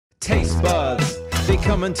taste buds. They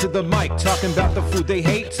coming to the mic, talking about the food they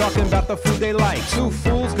hate, talking about the food they like. Two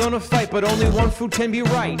fools gonna fight, but only one food can be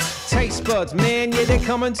right. Taste buds, man, yeah, they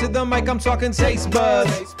coming to the mic. I'm talking taste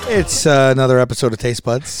buds. It's another episode of Taste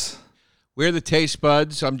Buds. We're the Taste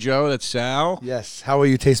Buds. I'm Joe. That's Sal. Yes. How are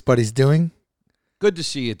you Taste Buddies doing? Good to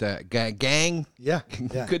see you, gang. Yeah.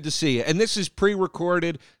 Good to see you. And this is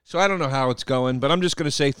pre-recorded, so I don't know how it's going, but I'm just going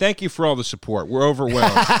to say thank you for all the support. We're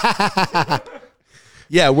overwhelmed.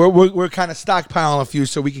 Yeah, we're kind of stockpiling a few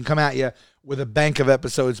so we can come at you with a bank of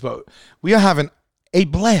episodes, but we are having a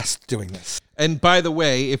blast doing this. And by the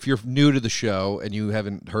way, if you're new to the show and you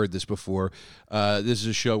haven't heard this before, this is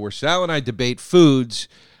a show where Sal and I debate foods.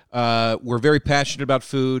 We're very passionate about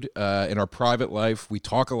food in our private life. We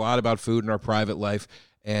talk a lot about food in our private life,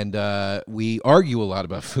 and we argue a lot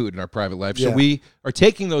about food in our private life. So we are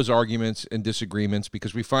taking those arguments and disagreements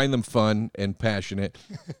because we find them fun and passionate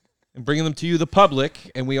and bringing them to you, the public.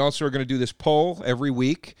 And we also are going to do this poll every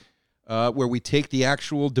week where we take the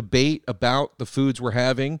actual debate about the foods we're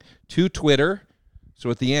having to Twitter. So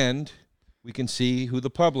at the end, we can see who the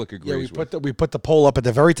public agrees with. We put the poll up at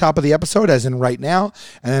the very top of the episode, as in right now,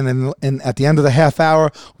 and then at the end of the half hour,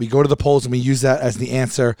 we go to the polls and we use that as the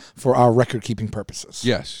answer for our record-keeping purposes.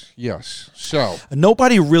 Yes. So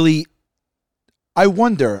nobody really. I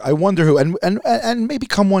wonder who, and maybe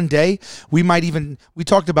come one day we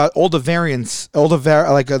talked about all the variants,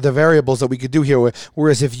 the variables that we could do here.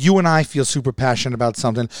 Whereas if you and I feel super passionate about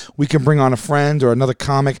something, we can bring on a friend or another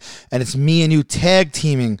comic, and it's me and you tag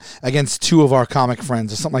teaming against two of our comic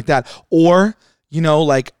friends or something like that. Or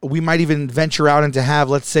we might even venture out and to have,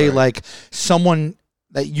 let's say, like someone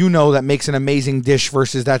that that makes an amazing dish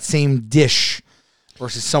versus that same dish.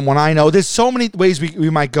 Versus someone I know. There's so many ways we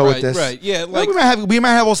might go with this. Right, yeah. We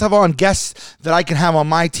might also have on guests that I can have on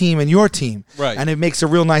my team and your team. Right. And it makes a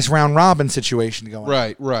real nice round robin situation going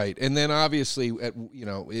on. Right. And then obviously,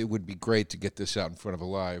 it would be great to get this out in front of a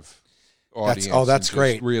live audience. That's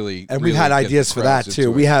great. Really, and we've had ideas for that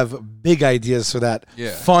too. We have big ideas for that.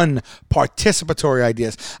 Yeah. Fun, participatory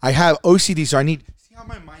ideas. I have OCD, so I need. See how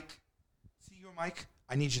my mic? See your mic?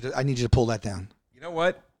 I need you to pull that down. You know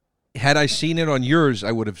what? Had I seen it on yours,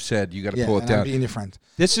 I would have said you got to pull it down. I'm being your friend.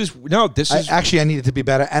 This is actually I need it to be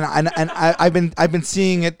better, and I've been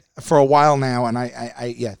seeing it for a while now, and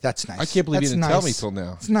that's nice. I can't believe you didn't tell me till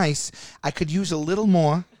now. It's nice. I could use a little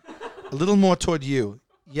more toward you.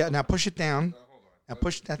 Yeah, now push it down. Now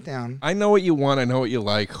push that down. I know what you want. I know what you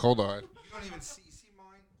like. Hold on. You don't even see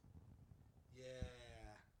mine.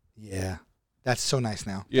 Yeah. That's so nice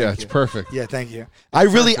now. Yeah, it's perfect. Yeah, thank you. I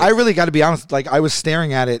really got to be honest. Like, I was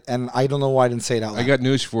staring at it, and I don't know why I didn't say it out loud. I got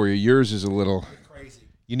news for you. Yours is a little. You're crazy.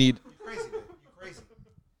 You need. You're crazy.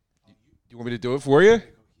 You want me to do it for you?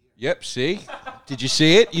 Yep. See? Did you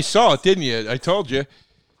see it? You saw it, didn't you? I told you.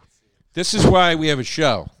 This is why we have a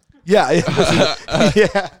show. Yeah.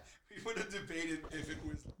 Yeah. We would have debated if it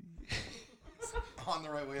was on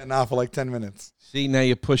the right way or not for like 10 minutes. See, now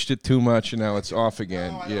you pushed it too much, and now it's off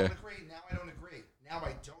again. No, I don't agree. Now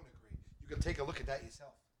I don't agree. You can take a look at that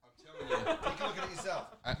yourself. I'm telling you. Take a look at it yourself.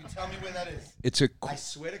 You tell me where that is. I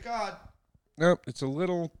swear to God. No, it's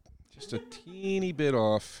just a teeny bit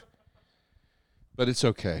off. But it's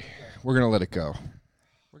okay. We're going to let it go.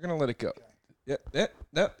 Yeah,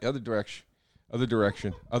 no, other direction. Other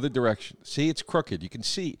direction. See, it's crooked. You can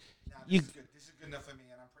see. This is good enough for me,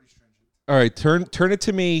 and I'm pretty stringent. All right, turn it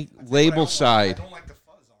to me, label side. I don't like the fuzz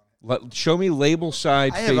on it. Show me label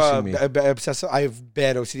side facing me. I have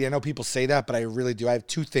bad OCD. I know people say that, but I really do. I have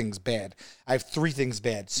two things bad. I have three things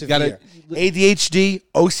bad. Severe. ADHD,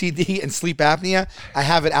 OCD, and sleep apnea. I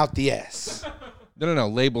have it out the ass. No.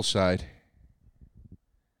 Label side.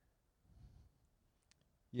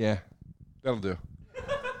 Yeah, that'll do.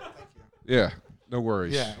 Yeah, no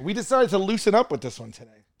worries. Yeah, we decided to loosen up with this one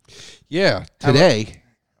today. Yeah, today.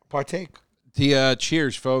 Partake.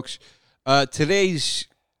 Cheers, folks. Today's...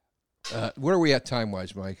 where are we at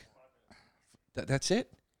time-wise, Mike? That's it?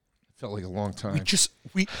 Felt like a long time.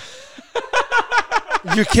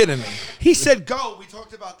 You're kidding me. He said go. We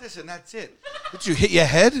talked about this, and that's it. Did you hit your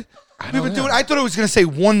head? I thought it was going to say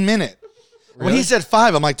 1 minute. Really? When he said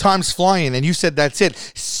 5, I'm like, time's flying, and you said that's it.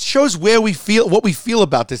 Shows what we feel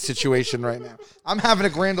about this situation right now. I'm having a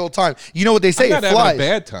grand old time. You know what they say? I'm not having a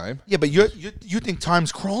bad time. Yeah, but you think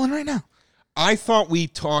time's crawling right now? I thought we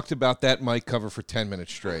talked about that mic cover for 10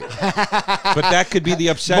 minutes straight. But that could be the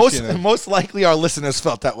obsession. Most likely our listeners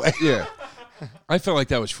felt that way. Yeah. I felt like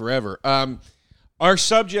that was forever. Our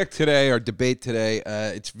subject today, our debate today,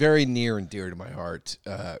 it's very near and dear to my heart.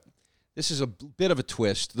 this is a bit of a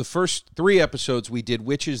twist. The first 3 episodes we did,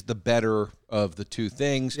 which is the better of the two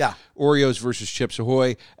things. Yeah. Oreos versus Chips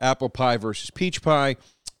Ahoy, apple pie versus peach pie,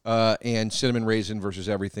 and cinnamon raisin versus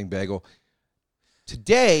everything bagel.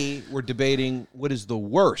 Today, we're debating what is the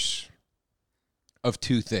worst of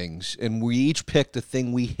two things, and we each picked a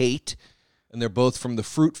thing we hate, and they're both from the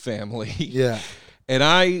fruit family. Yeah. And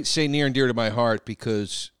I say near and dear to my heart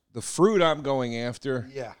because the fruit I'm going after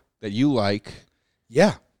that you like,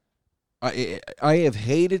 I have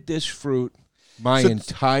hated this fruit my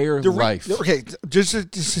entire life. Okay, just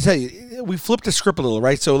to tell you, we flipped the script a little,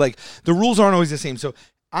 right? So, like, the rules aren't always the same. So,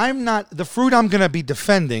 the fruit I'm going to be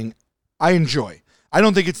defending, I enjoy. I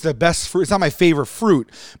don't think it's the best fruit. It's not my favorite fruit,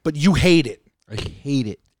 but you hate it. I hate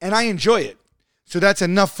it. And I enjoy it. So that's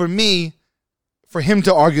enough for me, for him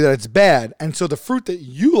to argue that it's bad. And so the fruit that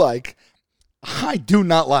you like, I do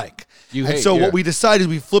not like. What we decided,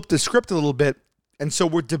 we flipped the script a little bit. And so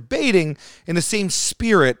we're debating in the same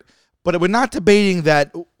spirit, but we're not debating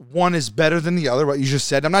that one is better than the other, what you just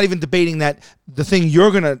said. I'm not even debating that the thing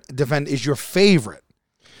you're going to defend is your favorite.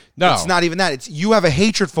 No. It's not even that. It's you have a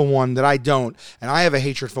hatred for one that I don't, and I have a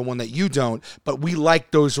hatred for one that you don't, but we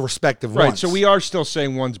like those respective ones. Right, so we are still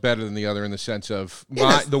saying one's better than the other in the sense of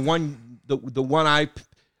the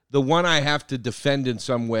one I have to defend in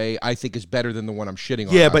some way I think is better than the one I'm shitting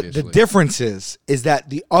on. Yeah, obviously. But the difference is that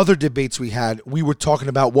the other debates we had, we were talking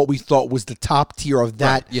about what we thought was the top tier of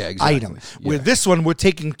that item. Where this one, we're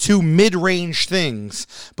taking two mid-range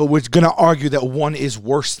things, but we're going to argue that one is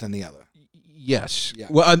worse than the other. Yes. Yeah.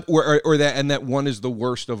 Well, or that one is the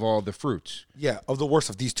worst of all the fruits. Yeah, of the worst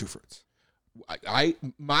of these two fruits.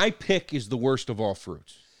 My pick is the worst of all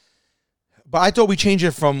fruits. But I thought we changed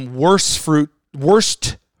it from worst fruit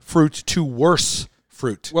to worse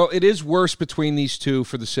fruit. Well, it is worse between these two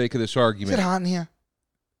for the sake of this argument. Is it hot in here?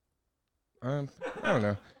 I don't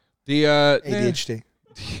know. The ADHD.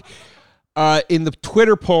 In the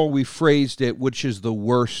Twitter poll, we phrased it, which is the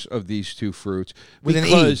worst of these two fruits. With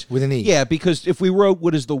an E. Yeah, because if we wrote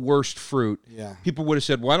what is the worst fruit, people would have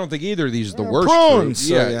said, well, I don't think either of these is the worst prunes.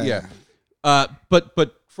 fruit. Yeah.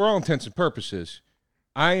 But for all intents and purposes,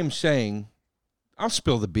 I am saying, I'll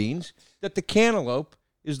spill the beans, that the cantaloupe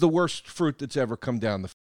is the worst fruit that's ever come down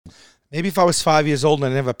the Maybe if I was 5 years old and I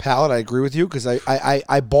didn't have a palate, I agree with you because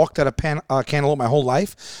I balked at a cantaloupe my whole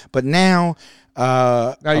life. But now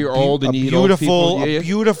you're old and you eat old people. A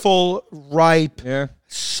beautiful, ripe,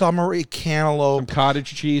 summery cantaloupe. Some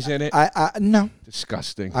cottage cheese in it. No.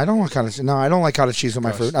 Disgusting. I don't want cottage cheese. No, I don't like cottage cheese with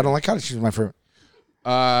my fruit. I don't like cottage cheese with my fruit.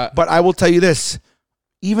 But I will tell you this.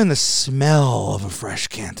 Even the smell of a fresh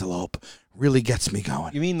cantaloupe really gets me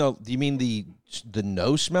going. Do you mean the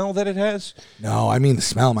no smell that it has? No, I mean the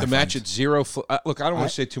smell, my friend. The match at zero. Look, I don't want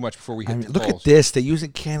to say too much before we hit the look polls. at this. They're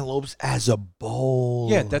using cantaloupes as a bowl.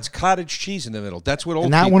 Yeah, that's cottage cheese in the middle. That's what old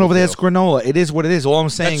people do. And that one over there is granola. It is what it is. All I'm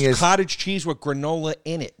saying is cottage cheese with granola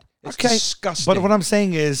in it. It's disgusting. But what I'm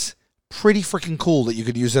saying is pretty freaking cool that you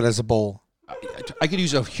could use it as a bowl. I could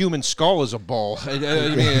use a human skull as a bowl. I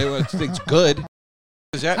mean, it's good.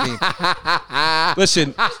 What does that mean?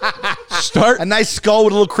 Listen, start a nice skull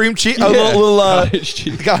with a little cream cheese, a little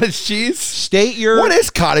cottage cheese. State your what is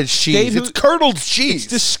cottage cheese? It's curdled cheese.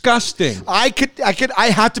 It's disgusting. I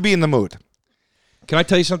have to be in the mood. Can I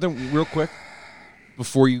tell you something real quick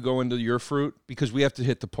before you go into your fruit? Because we have to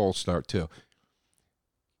hit the poll start too.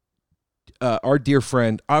 Our dear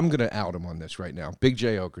friend, I'm going to out him on this right now. Big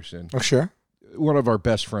J Okerson. Oh, sure. One of our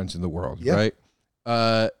best friends in the world, right?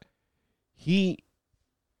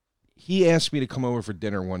 He asked me to come over for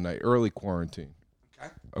dinner one night, early quarantine.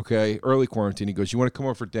 Okay, early quarantine. He goes, you want to come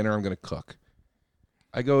over for dinner? I'm going to cook.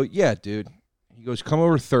 I go, yeah, dude. He goes, come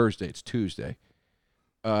over Thursday. It's Tuesday.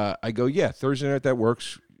 I go, yeah, Thursday night, that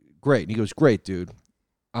works. Great. And he goes, great, dude.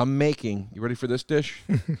 I'm making, you ready for this dish?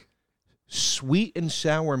 Sweet and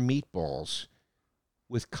sour meatballs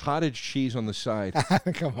with cottage cheese on the side.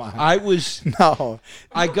 Come on. I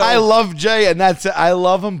love Jay, and I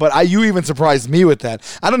love him, but you even surprised me with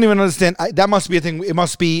that. I don't even understand. That must be a thing. It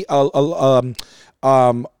must be a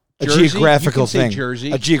geographical thing.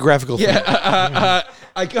 Jersey. A geographical thing. Yeah.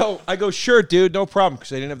 I go, sure, dude, no problem,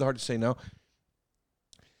 because I didn't have the heart to say no.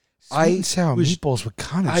 Sweet and sour meatballs with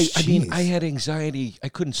cottage cheese. I mean, I had anxiety. I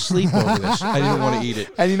couldn't sleep over this. I didn't want to eat it.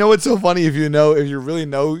 And you know what's so funny? If you really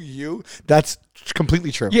know you, that's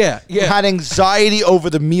completely true. Yeah. You had anxiety over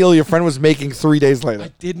the meal your friend was making 3 days later.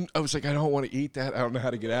 I was like, I don't want to eat that. I don't know how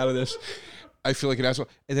to get out of this. I feel like an asshole.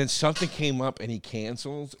 And then something came up and he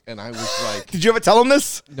canceled, and I was like, Did you ever tell him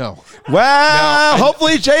this? no. Well, No,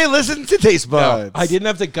 hopefully Jay listened to Taste Buds. No, I didn't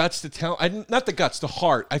have the guts to tell. Not the guts, the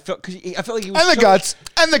heart. I felt like he was And the guts.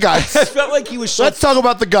 And the guts. I felt like he was so Let's talk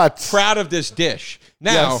about the guts. proud of this dish.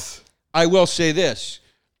 Now, Yes. I will say this.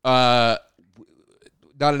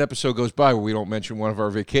 Not an episode goes by where we don't mention one of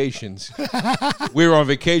our vacations. We were on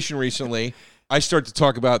vacation recently. I start to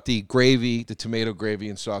talk about the gravy, the tomato gravy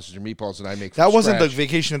and sausage and meatballs that I make from That wasn't the scratch.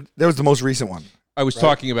 vacation. That was the most recent one. I was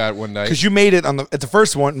talking about it one night. Because you made it at the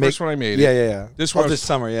first one. First one I made it. Yeah. This one I was this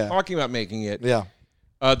summer, yeah. talking about making it. Yeah.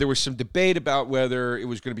 There was some debate about whether it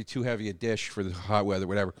was going to be too heavy a dish for the hot weather,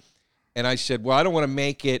 whatever. And I said, well, I don't want to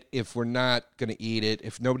make it if we're not going to eat it.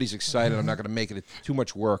 If nobody's excited, I'm not going to make it. It's too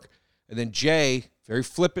much work. And then Jay very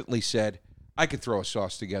flippantly said, I could throw a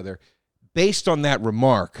sauce together. Based on that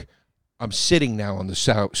remark, I'm sitting now on the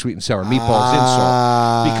sweet and sour meatballs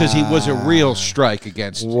insult because he was a real strike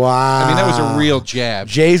against. Wow. I mean, that was a real jab.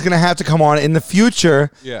 Jay's going to have to come on in the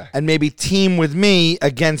future Yeah. and maybe team with me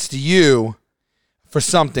against you for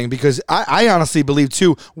something, because I honestly believe,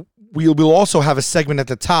 too, we'll also have a segment at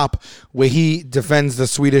the top where he defends the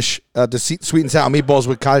sweet and sour meatballs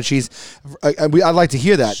with cottage cheese. I'd like to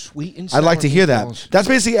hear that. Sweet and sour I'd like to hear meatballs.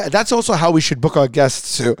 that. That's also how we should book our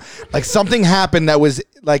guests too. Like something happened that was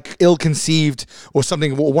like ill-conceived or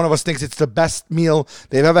something. One of us thinks it's the best meal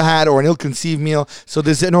they've ever had or an ill-conceived meal. So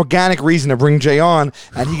there's an organic reason to bring Jay on,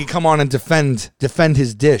 and he can come on and defend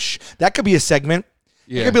his dish. That could be a segment.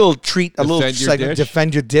 Yeah. It could be a little treat, a little Defend your segment. dish?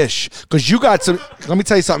 Defend your dish, because you got some. Let me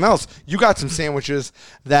tell you something else. You got some sandwiches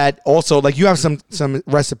that also, like, you have some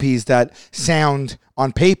recipes that sound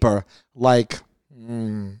on paper like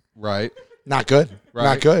Right. not good, Right.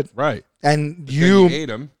 not good. Right. And Then you ate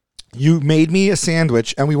them. you made me a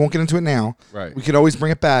sandwich, and we won't get into it now. Right. We could always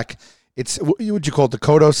bring it back. It's what would you call it?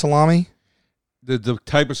 Dakota salami. The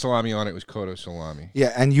type of salami on it was Kodo salami.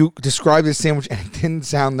 Yeah, and you described the sandwich, and it didn't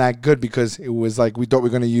sound that good because it was like we thought we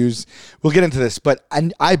were going to use. We'll get into this, but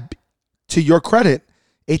I, to your credit,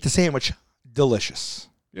 ate the sandwich. Delicious.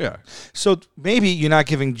 Yeah. So maybe you're not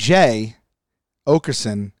giving Jay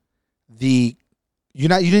Okerson you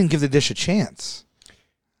didn't give the dish a chance.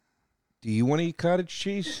 Do you want to eat cottage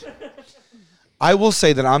cheese? I will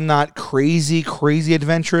say that I'm not crazy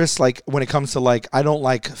adventurous. Like when it comes to like, I don't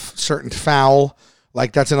like certain fowl.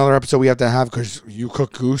 Like that's another episode we have to have because you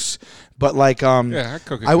cook goose. But like, Yeah, I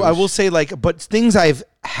cook a I goose. will say like, but things I've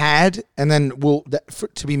had and then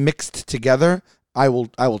to be mixed together, I will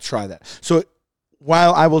try that. So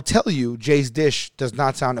while I will tell you Jay's dish does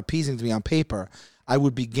not sound appeasing to me on paper, I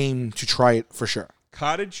would be game to try it for sure.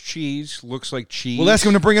 Cottage cheese looks like cheese. We'll ask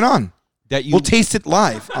him to bring it on. That you. We'll taste it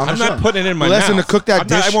live. On I'm the not show. putting it in my We'll mouth. ask him to cook that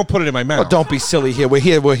dish. I won't put it in my mouth. Oh, don't be silly here. We're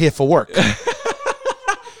here for work.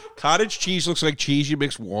 Cottage cheese looks like cheese you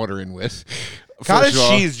mix water in with. Cottage First of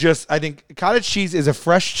all, cheese I think cottage cheese is a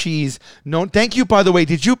fresh cheese. No, thank you, by the way.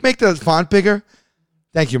 Did you make the font bigger?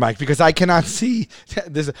 Thank you, Mike, because I cannot see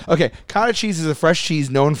this. Okay, cottage cheese is a fresh cheese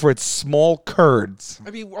known for its small curds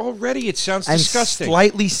I mean, already it sounds and disgusting.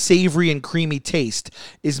 slightly savory and creamy taste.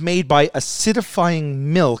 Is made by acidifying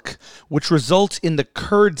milk, which results in the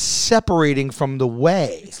curds separating from the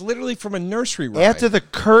whey. It's literally from a nursery rhyme. After the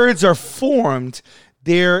curds are formed,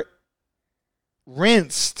 they're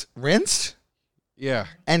rinsed, Yeah.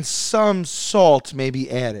 and some salt may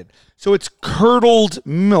be added. So it's curdled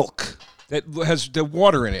milk. That has the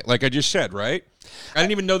water in it, like I just said, right? I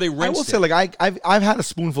didn't even know they rinsed I will it. say, like I've had a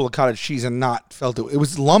spoonful of cottage cheese and not felt it. It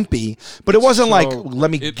was lumpy, but it wasn't like let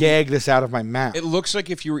me gag this out of my mouth. It looks like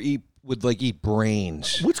if you were eat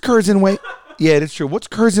brains. What's curds and whey? Yeah, that's true. What's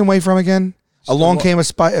curds and whey from again? Along came a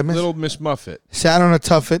spy. Little Miss Muffet. Sat on a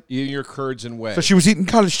tuffet. Eating your curds and whey. So she was eating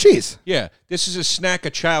cottage cheese. Yeah, this is a snack a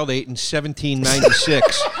child ate in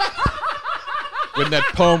 1796 when that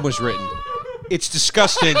poem was written. It's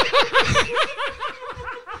disgusting.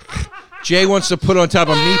 Jay wants to put on top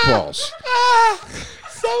of meatballs.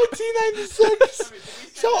 1796.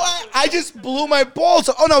 So I just blew my balls.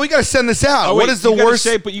 Oh no, we got to send this out. Oh, What wait, is the you gotta worst?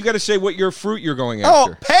 but you got to say what your fruit you're going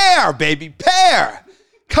Oh, after. pear, baby, pear.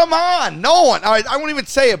 Come on, no one. All right, I won't even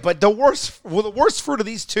say it, but the worst fruit of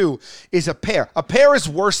these two is a pear. A pear is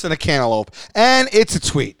worse than a cantaloupe, and it's a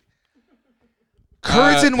tweet.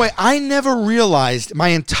 Curds and whey. I never realized my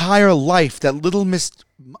entire life that Little Miss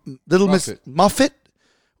Muffet.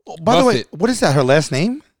 Oh, by the way, Muffet. what is that? Her last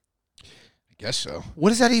name? I guess so. What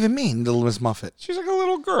does that even mean, Little Miss Muffet? She's like a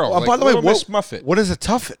little girl. Oh, like by the way, Little Miss Muffet. what is a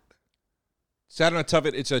tuffet? Sat on a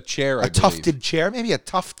tuffet. It's a chair. I A believe. tufted chair, maybe a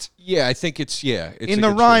tuft. Yeah, I think it's In like the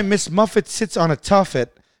a rhyme, Miss Muffet sits on a tuffet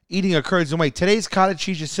eating a curds and whey. Today's cottage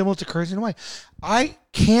cheese is similar to curds and whey. I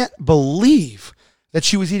can't believe that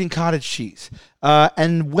she was eating cottage cheese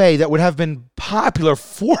and whey that would have been popular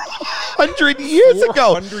 400 years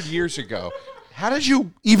ago. 400 years ago. How did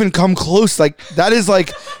you even come close? Like, that is like,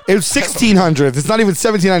 it was 1600s. It's not even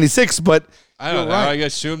 1796, but I don't know. Right. I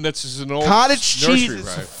assume this is an old cottage cheese nursery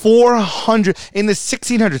is rhyme. 400 in the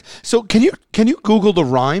 1600s. So can you Google the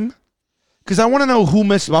rhyme? Because I want to know who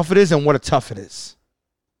Miss Muffet is and what a tuffet is.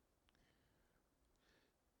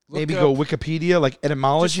 Maybe go Wikipedia, like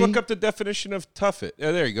etymology. Just look up the definition of tuffet.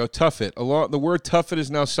 Oh, there you go, tuffet. The word tuffet is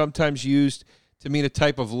now sometimes used to mean a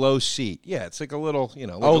type of low seat. Yeah, it's like a little,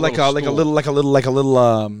 like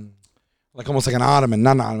almost like an ottoman,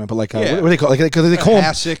 not an ottoman, but like what do they call? Like they call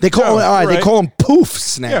them. They call them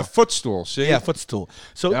poofs now. Yeah, footstool. See, yeah, footstool.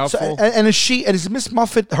 So and is Miss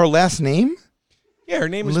Muffet her last name? Yeah, her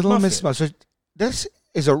name is Little Muffet. Miss Muffet. So this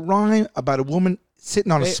is a rhyme about a woman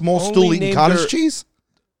sitting on a small stool eating cottage cheese.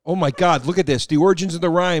 Oh my God! Look at this. The origins of the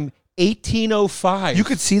rhyme: 1805. You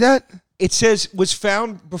could see that. It says was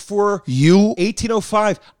found before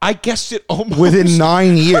 1805. I guessed it almost within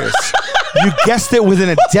 9 years. You guessed it within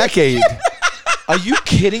a decade. Are you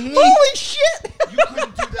kidding me? Holy shit! You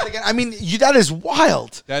couldn't do that again. I mean, that is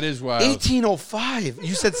wild. That is wild. 1805.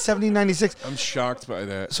 You said 1796. I'm shocked by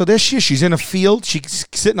that. So there she is. She's in a field. She's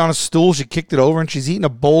sitting on a stool. She kicked it over, and she's eating a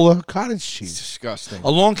bowl of cottage cheese. It's disgusting.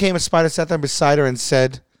 Along came a spider, sat down beside her, and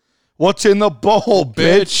said, "What's in the bowl,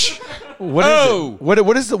 bitch?"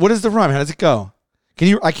 What is the rhyme? How does it go?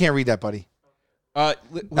 I can't read that, buddy. Wait,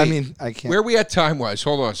 I can't. Where are we at time-wise?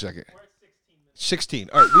 Hold on a second.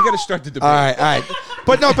 16. All right, we got to start the debate. All right.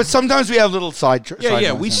 But sometimes we have little side.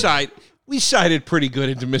 We sided pretty good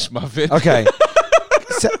into Miss Muffet. Okay.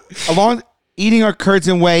 Along eating our curds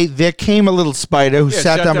and whey, there came a little spider who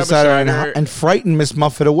sat down beside her and frightened Miss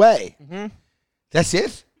Muffet away. Mm-hmm. That's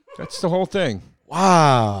it? That's the whole thing.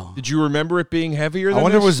 Wow. Did you remember it being heavier than I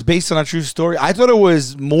wonder if it was based on a true story. I thought it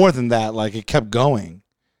was more than that. Like, it kept going.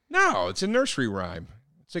 No, it's a nursery rhyme.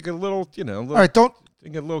 It's like a little, All right,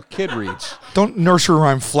 think a little kid reads. Don't nursery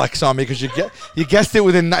rhyme flex on me because you guessed it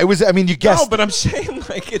within. It was. I mean, you guessed. No, but I'm saying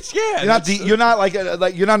like it's You're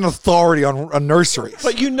not you're not an authority on nurseries.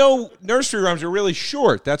 But nursery rhymes are really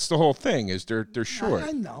short. That's the whole thing. Is they're short.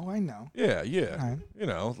 I know. Yeah.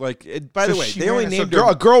 Right. By the way, they only named her.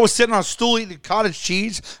 A girl was sitting on a stool eating cottage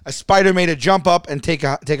cheese. A spider made her jump up and take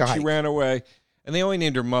a hike. She ran away. And they only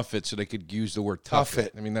named her Muffet so they could use the word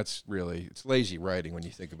tuffet. I mean, that's really, it's lazy writing when you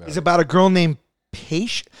think about it. It's about a girl named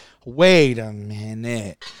Patience. Wait a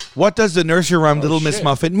minute. What does the nursery rhyme Little Miss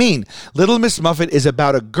Muffet mean? Little Miss Muffet is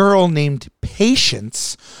about a girl named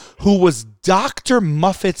Patience who was Dr.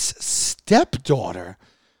 Muffet's stepdaughter.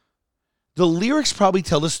 The lyrics probably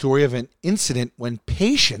tell the story of an incident when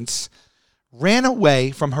Patience ran away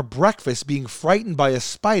from her breakfast being frightened by a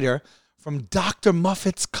spider from Dr.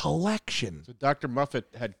 Muffet's collection. So Dr. Muffet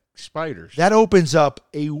had spiders. That opens up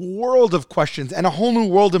a world of questions and a whole new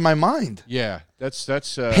world in my mind. Yeah, that's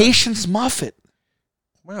Patience Muffet.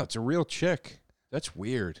 Wow, it's a real chick. That's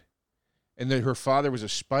weird. And then her father was a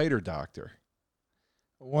spider doctor.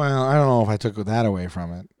 Well, I don't know if I took that away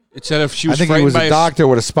from it. It said if she was I think he was a doctor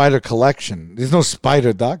with a spider collection. There's no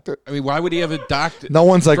spider doctor. I mean, why would he have a doctor? No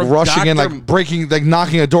one's like rushing in, like breaking, like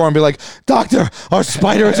knocking a door and be like, "Doctor, our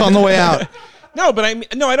spider is on the way out." No, but I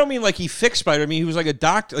don't mean like he fixed spider. I mean, he was like a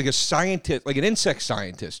doctor, like a scientist, like an insect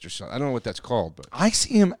scientist or something. I don't know what that's called, but I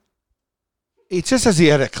see him. It just says he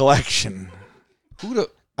had a collection.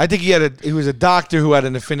 I think he was a doctor who had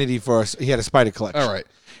an affinity for he had a spider collection. All right.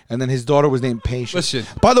 And then his daughter was named Patience.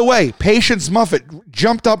 Listen. By the way, Patience Muffet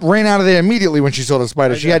jumped up, ran out of there immediately when she saw the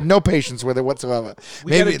spider. She had no patience with it whatsoever.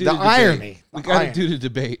 Maybe the irony. We got to do the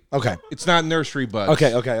debate. Okay. It's not nursery buds.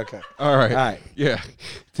 Okay. All right. Yeah.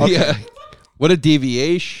 Okay. What a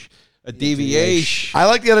deviation. A deviation. I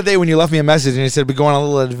like the other day when you left me a message and you said we're going on a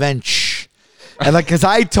little adventure. And like, because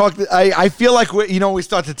I feel like we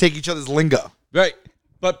start to take each other's lingo. Right.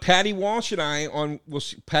 But Patty Walsh and I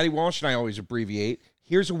always abbreviate.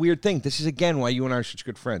 Here's a weird thing. This is, again, why you and I are such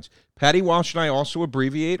good friends. Patty Walsh and I also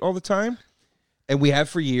abbreviate all the time, and we have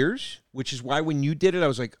for years, which is why when you did it, I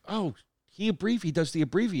was like, oh, he does the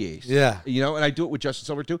abbreviation. Yeah. And I do it with Justin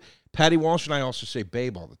Silver, too. Patty Walsh and I also say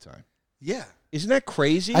babe all the time. Yeah. Isn't that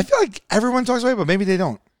crazy? I feel like everyone talks about it, but maybe they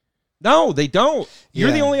don't. No, they don't.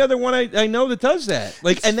 You're the only other one I know that does that.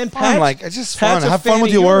 Like, it's and then fun. It's just fun. Have fun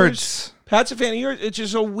with your words. Pat's a fan of yours. It's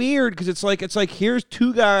just so weird because it's like here's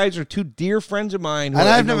two guys or two dear friends of mine. And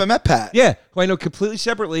I've never met Pat. Yeah, who I know completely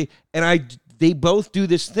separately, and they both do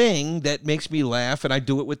this thing that makes me laugh, and I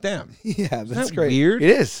do it with them. Yeah, that's Isn't that great. Weird.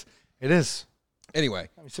 It is. Anyway,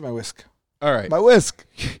 let me see my whisk. All right. My whisk.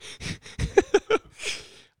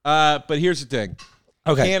 But here's the thing.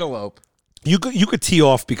 Okay. Cantaloupe. You could tee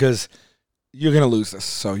off because you're gonna lose this,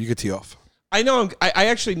 so you could tee off. I know. I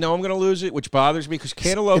actually know I'm going to lose it, which bothers me because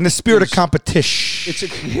cantaloupe. In the spirit of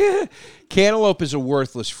competition, Cantaloupe is a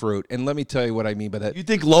worthless fruit, and let me tell you what I mean by that. You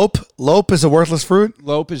think lope is a worthless fruit?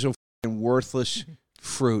 Lope is a worthless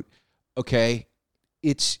fruit. Okay,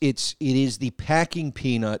 it is the packing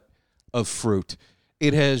peanut of fruit.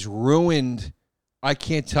 It has ruined. I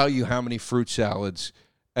can't tell you how many fruit salads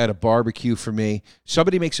at a barbecue for me.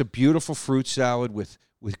 Somebody makes a beautiful fruit salad with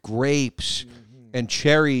grapes. And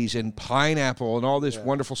cherries and pineapple and all this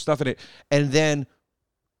wonderful stuff in it. And then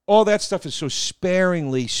all that stuff is so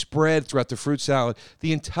sparingly spread throughout the fruit salad.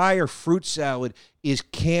 The entire fruit salad is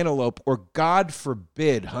cantaloupe or, God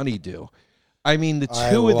forbid, honeydew. I mean, the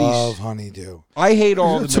two of these. I love honeydew. I hate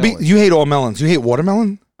all the melons. You hate all melons. You hate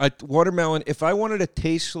watermelon? Watermelon, if I wanted a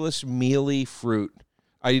tasteless, mealy fruit,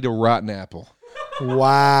 I'd eat a rotten apple.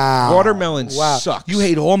 Wow. Watermelon sucks. You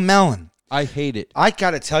hate all melon. I hate it. I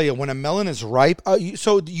gotta tell you, when a melon is ripe,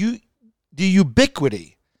 the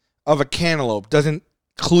ubiquity of a cantaloupe doesn't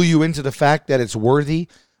clue you into the fact that it's worthy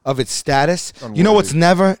of its status. Unworthy. You know what's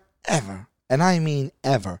never, ever, and I mean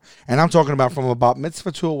ever, and I'm talking about from a bat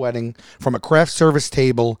mitzvah to a wedding, from a craft service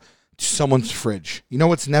table to someone's fridge. You know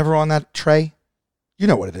what's never on that tray? You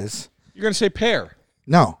know what it is. You're gonna say pear.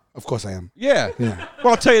 No. Of course I am. Yeah. Well,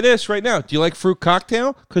 I'll tell you this right now. Do you like fruit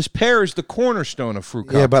cocktail? Because pear is the cornerstone of fruit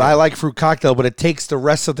cocktail. Yeah, but I like fruit cocktail, but it takes the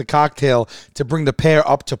rest of the cocktail to bring the pear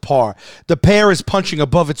up to par. The pear is punching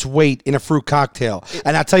above its weight in a fruit cocktail.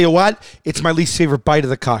 And I'll tell you what, it's my least favorite bite of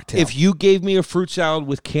the cocktail. If you gave me a fruit salad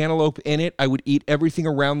with cantaloupe in it, I would eat everything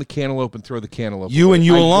around the cantaloupe and throw the cantaloupe You away. and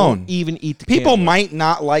you I alone. Won't even eat the People cantaloupe. might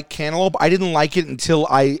not like cantaloupe. I didn't like it until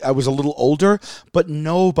I was a little older, but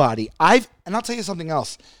nobody. And I'll tell you something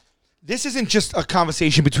else. This isn't just a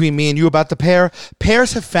conversation between me and you about the pear.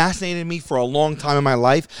 Pears have fascinated me for a long time in my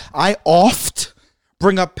life. I oft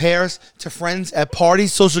bring up pears to friends at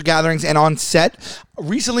parties, social gatherings, and on set.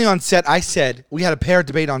 Recently on set, I said, we had a pear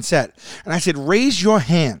debate on set, and I said, raise your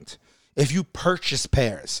hand if you purchase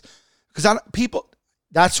pears. Because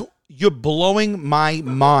you're blowing my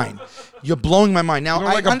mind. You're blowing my mind. Now, You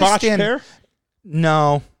don't like I a botched understand. pear?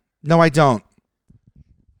 No, I don't.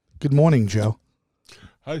 Good morning, Joe.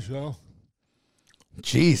 Hi, Joe.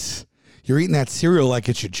 Jeez, you're eating that cereal like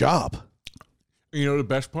it's your job. You know the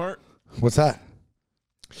best part? What's that?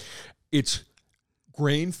 It's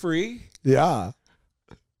grain-free, Yeah.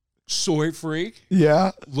 soy-free,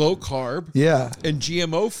 Yeah. low carb, Yeah. and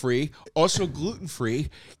GMO-free, also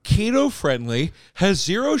gluten-free, keto-friendly, has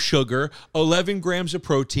 0 sugar, 11 grams of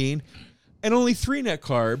protein, and only 3 net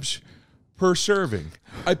carbs per serving.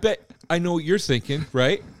 I bet I know what you're thinking,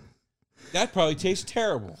 right? That probably tastes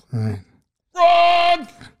terrible. Right. Wrong!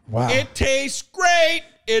 Wow. It tastes great.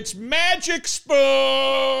 It's Magic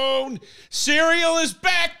Spoon. Cereal is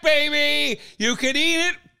back, baby. You can eat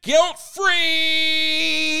it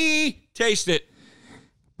guilt-free. Taste it.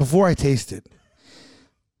 Before I taste it,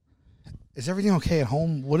 is everything okay at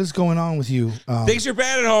home? What is going on with you? Things are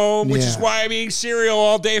bad at home, which is Yeah. why I'm eating cereal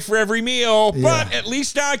all day for every meal. Yeah. But at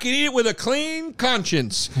least now I can eat it with a clean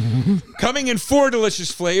conscience. Coming in 4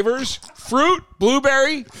 delicious flavors: fruit,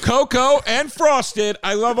 blueberry, cocoa, and frosted.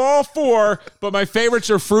 I love all 4, but my favorites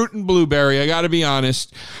are fruit and blueberry. I got to be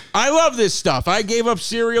honest. I love this stuff. I gave up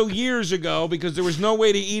cereal years ago because there was no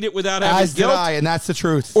way to eat it without having As did guilt. I, and that's the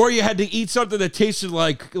truth. Or you had to eat something that tasted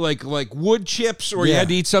like wood chips, or you Yeah. had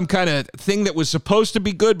to eat some kind of thing that was supposed to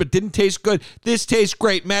be good but didn't taste good. This tastes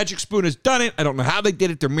great. Magic Spoon has done it. I don't know how they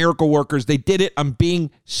did it. They're miracle workers. They did it. I'm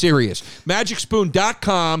being serious.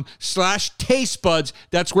 MagicSpoon.com/tastebuds.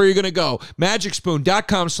 That's where you're going to go.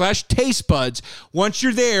 MagicSpoon.com/tastebuds. Once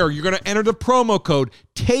you're there, you're going to enter the promo code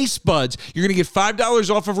TasteBuds. You're going to get $5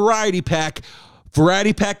 off a variety pack.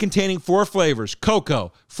 Variety pack containing 4 flavors: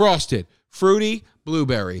 cocoa, frosted, fruity,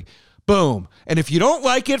 blueberry. Boom. And if you don't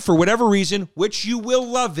like it for whatever reason, which you will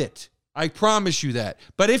love it, I promise you that.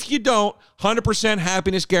 But if you don't, 100%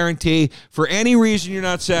 happiness guarantee. For any reason you're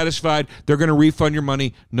not satisfied, they're going to refund your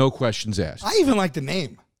money. No questions asked. I even like the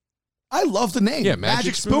name. I love the name. Yeah,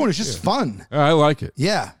 Magic Spoon is just fun. I like it.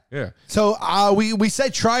 Yeah. Yeah. So we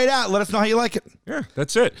said try it out. Let us know how you like it. Yeah,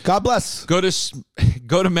 that's it. God bless. Go to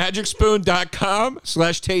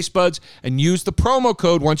magicspoon.com/tastebuds and use the promo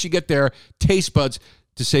code once you get there, tastebuds,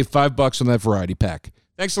 to save $5 on that variety pack.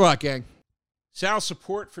 Thanks a lot, gang. Sal's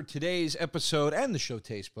support for today's episode and the show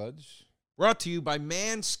Taste Buds brought to you by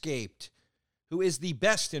Manscaped, who is the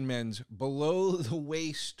best in men's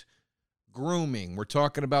below-the-waist grooming. We're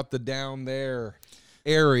talking about the down there.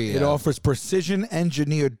 area. It offers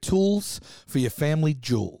precision-engineered tools for your family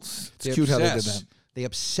jewels. It's cute how they did that. They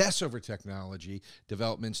obsess over technology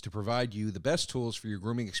developments to provide you the best tools for your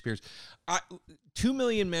grooming experience. 2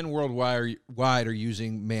 million men worldwide are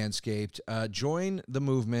using Manscaped. Join the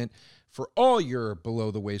movement for all your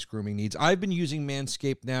below-the-waist grooming needs. I've been using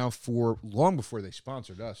Manscaped now for long before they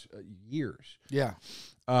sponsored us, years. Yeah.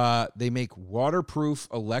 They make waterproof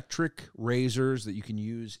electric razors that you can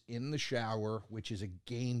use in the shower, which is a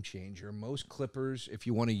game changer. Most clippers, if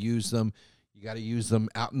you want to use them, you got to use them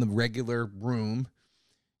out in the regular room.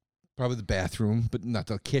 Probably the bathroom, but not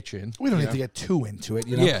the kitchen. We don't need to get too into it,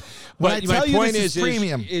 you know. Yeah, but my point is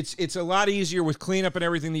premium. It's a lot easier with cleanup and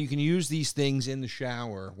everything that you can use these things in the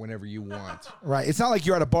shower whenever you want. Right. It's not like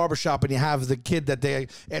you're at a barbershop and you have the kid that they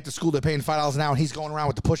after school they're paying $5 an hour and he's going around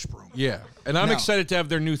with the push broom. Yeah, and I'm excited to have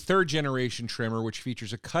their new 3rd generation trimmer, which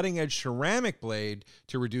features a cutting-edge ceramic blade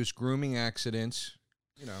to reduce grooming accidents,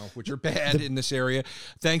 which are bad in this area,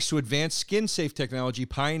 thanks to advanced skin-safe technology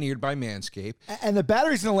pioneered by Manscaped. And the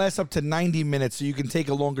battery's going to last up to 90 minutes, so you can take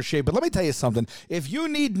a longer shave. But let me tell you something. If you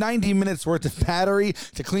need 90 minutes worth of battery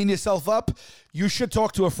to clean yourself up, you should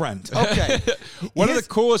talk to a friend. Okay. One of the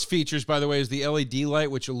coolest features, by the way, is the LED light,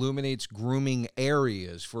 which illuminates grooming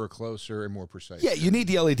areas for a closer and more precise. Yeah, you need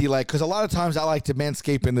the LED light because a lot of times I like to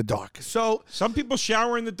manscape in the dark. So some people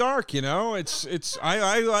shower in the dark.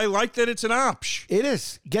 I like that it's an option. It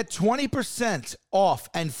is. Get 20% off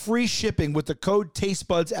and free shipping with the code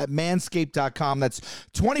TasteBuds at manscaped.com. That's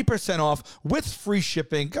 20% off with free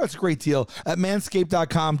shipping. That's a great deal at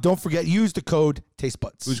manscaped.com. Don't forget, use the code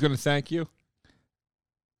TasteBuds. Who's going to thank you?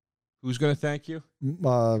 Who's going to thank you?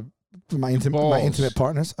 My intimate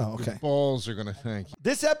partners. Oh, okay. Your balls are going to thank you.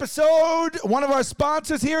 This episode, one of our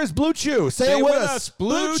sponsors here is Blue Chew. Say it with us.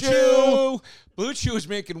 Blue Chew. Blue Chew is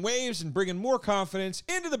making waves and bringing more confidence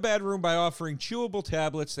into the bedroom by offering chewable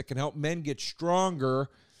tablets that can help men get stronger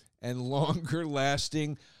and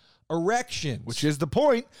longer-lasting erections. Which is the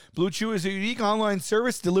point. Blue Chew is a unique online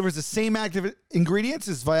service, delivers the same active ingredients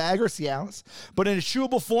as Viagra, Cialis, but in a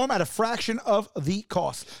chewable form at a fraction of the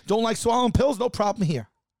cost. Don't like swallowing pills? No problem here.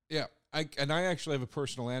 Yeah, I actually have a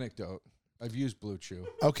personal anecdote. I've used Blue Chew.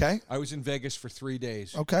 Okay. I was in Vegas for 3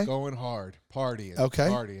 days. Okay. Going hard, partying, okay.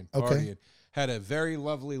 partying. Okay. Had a very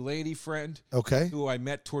lovely lady friend. Okay. Who I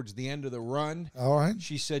met towards the end of the run. All right.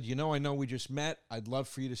 She said, I know we just met. I'd love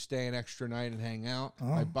for you to stay an extra night and hang out. Oh.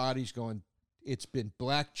 My body's going, it's been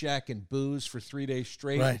blackjack and booze for 3 days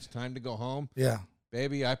straight. Right. It's time to go home. Yeah.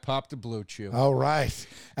 Baby, I popped a Blue Chew. All right.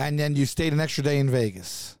 And then you stayed an extra day in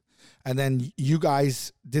Vegas. And then you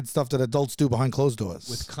guys did stuff that adults do behind closed doors.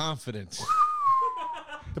 With confidence.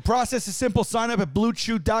 The process is simple. Sign up at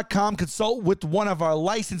BlueChew.com. Consult with one of our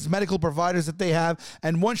licensed medical providers that they have.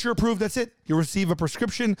 And once you're approved, that's it. You'll receive a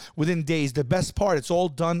prescription within days. The best part, it's all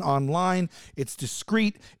done online. It's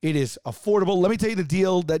discreet. It is affordable. Let me tell you the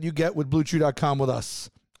deal that you get with BlueChew.com with us.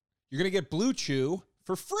 You're going to get Blue Chew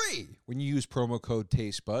for free when you use promo code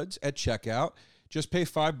TasteBuds at checkout. Just pay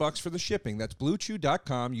 $5 for the shipping. That's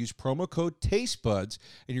BlueChew.com. Use promo code TasteBuds,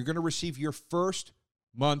 and you're going to receive your first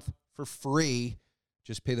month for free.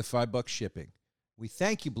 Just pay the $5 shipping. We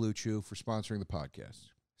thank you, Blue Chew, for sponsoring the podcast.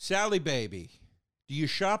 Sally, baby, do you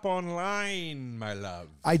shop online, my love?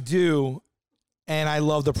 I do, and I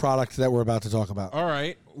love the product that we're about to talk about. All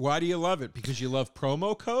right. Why do you love it? Because you love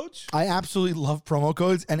promo codes? I absolutely love promo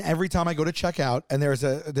codes, and every time I go to checkout and there's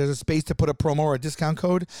a space to put a promo or a discount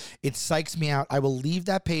code, it psychs me out. I will leave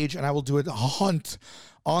that page and I will do a hunt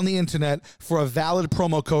on the internet for a valid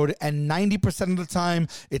promo code, and 90% of the time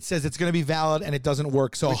it says it's going to be valid and it doesn't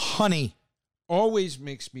work. So, honey, always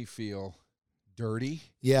makes me feel dirty.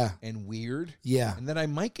 Yeah. And weird. Yeah. And then I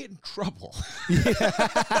might get in trouble.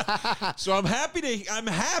 So I'm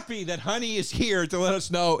happy that Honey is here to let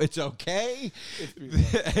us know it's okay.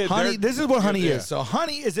 Honey, this is what Honey is. So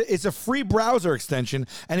Honey is a free browser extension,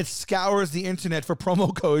 and it scours the internet for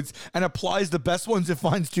promo codes and applies the best ones it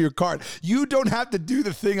finds to your cart. You don't have to do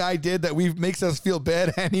the thing I did that makes us feel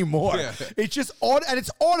bad anymore. Yeah. It's just and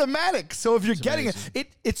it's automatic. So if you're getting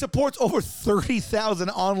it supports over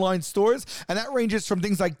 30,000 online stores, and that ranges from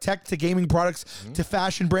things like tech to gaming products to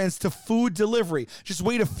fashion brands to food delivery. Just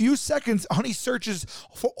wait a few seconds. Honey searches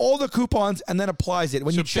for all the coupons and then applies it.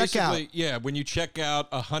 When you check out. Yeah, when you check out,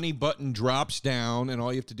 a Honey button drops down and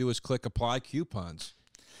all you have to do is click apply coupons.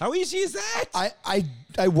 How easy is that?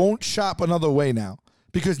 I won't shop another way now,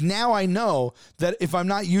 because now I know that if I'm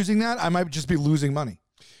not using that, I might just be losing money.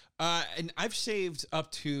 And I've saved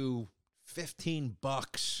up to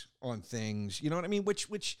 $15 on things. You know what I mean?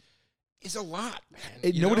 Which is a lot,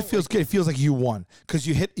 man. You know what it feels good? It feels like you won, because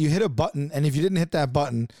you hit a button, and if you didn't hit that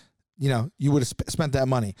button, you would have spent that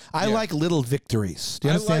money. I like little victories. Do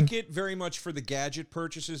you understand? I like it very much for the gadget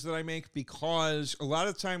purchases that I make, because a lot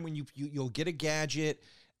of the time when you'll get a gadget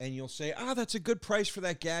and you'll say, that's a good price for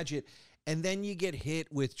that gadget. And then you get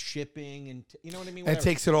hit with shipping and you know what I mean? It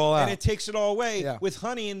takes it all out. And it takes it all away. Yeah. With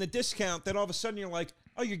Honey and the discount, then all of a sudden you're like,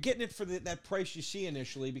 oh, you're getting it for that price you see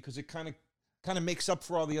initially, because it kind of makes up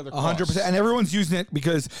for all the other costs. 100%. And everyone's using it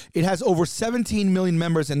because it has over 17 million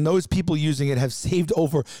members, and those people using it have saved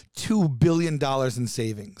over $2 billion in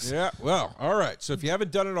savings. Yeah, well, all right. So if you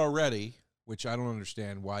haven't done it already, which I don't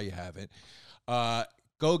understand why you haven't,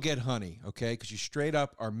 go get Honey, okay? Because you straight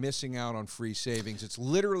up are missing out on free savings. It's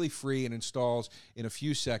literally free and installs in a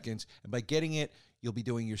few seconds. And by getting it, you'll be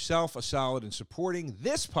doing yourself a solid and supporting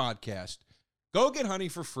this podcast. Go get Honey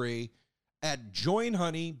for free at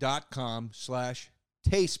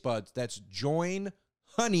joinhoney.com/tastebuds. That's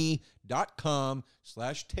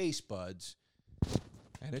joinhoney.com/tastebuds.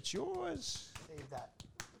 And it's yours. Save that.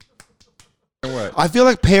 What? I feel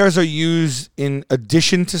like pears are used in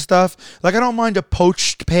addition to stuff. Like, I don't mind a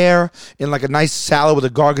poached pear in like a nice salad with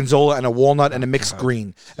a gorgonzola and a walnut and a mixed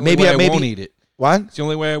green. Maybe I won't eat it. What? It's the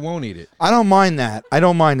only way I won't eat it. I don't mind that.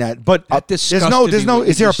 But there's no.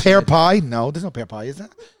 Is there a pear pie? No, there's no pear pie. Is there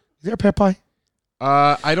a pear pie?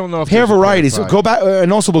 I don't know if pear there's varieties. A pear pie. Go back,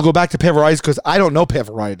 and also we'll go back to pear varieties because I don't know pear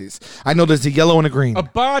varieties. I know there's a yellow and a green. A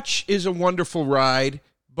botch is a wonderful ride,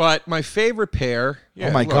 but my favorite pear. Yeah,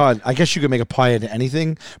 oh my God! I guess you could make a pie out of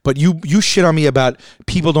anything, but you shit on me about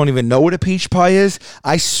people don't even know what a peach pie is.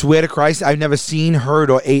 I swear to Christ, I've never seen,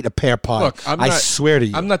 heard, or ate a pear pie. Look, I swear to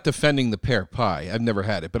you, I'm not defending the pear pie. I've never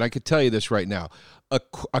had it, but I could tell you this right now: a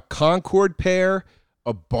Concord pear,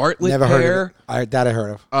 a Bartlett never pear, heard of it. I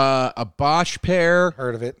heard of. A Bosch pear,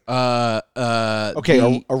 Heard of it. Okay,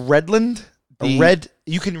 a Redland, a red.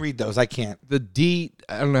 You can read those. I can't. I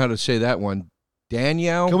don't know how to say that one.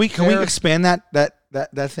 Danielle. Can we expand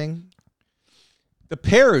that thing? The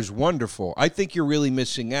pear is wonderful. I think you're really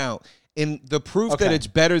missing out. And the proof that it's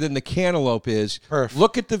better than the cantaloupe is,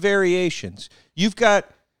 look at the variations. You've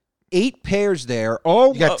got 8 pears there.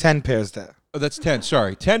 You got 10 pears there. Oh, that's 10.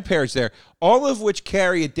 Sorry. 10 pears there, all of which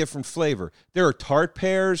carry a different flavor. There are tart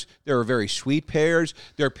pears. There are very sweet pears.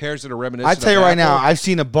 There are pears that are reminiscent I tell you right now, apple. I've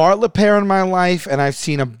seen a Bartlett pear in my life, and I've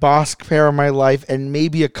seen a Bosque pear in my life, and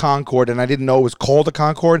maybe a Concord, and I didn't know it was called a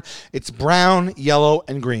Concord. It's brown, yellow,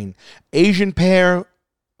 and green. Asian pear,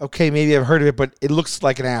 okay, maybe I've heard of it, but it looks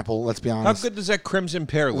like an apple, let's be honest. How good does that crimson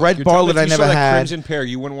pear look? Red Bartlett I never had. Crimson pear,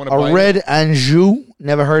 you wouldn't want to buy a red Anjou,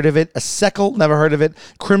 never heard of it. A Seckel, never heard of it.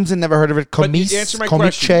 Crimson, never heard of it. Comice, but answer my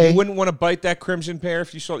question. You wouldn't want to bite that crimson pear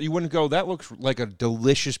if you saw it. You wouldn't go, that looks like a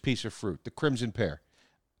delicious piece of fruit, the crimson pear.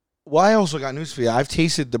 Well, I also got news for you. I've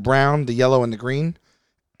tasted the brown, the yellow, and the green,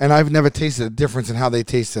 and I've never tasted a difference in how they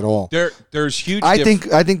taste at all. There's huge I think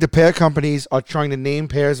the pear companies are trying to name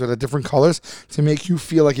pears with different colors to make you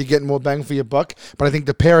feel like you're getting more bang for your buck. But I think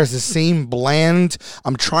the pear is the same bland.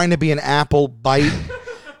 I'm trying to be an apple bite.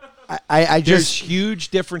 There's huge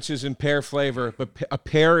differences in pear flavor, but a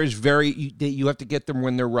pear is you have to get them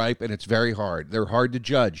when they're ripe, and it's very hard. They're hard to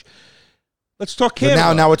judge. Let's talk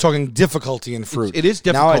cantaloupe. Now we're talking difficulty in fruit. It is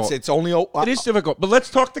difficult. Now it's only. It is difficult, but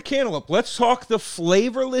let's talk the cantaloupe. Let's talk the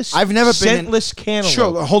flavorless, scentless cantaloupe.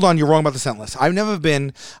 Sure, hold on. You're wrong about the scentless.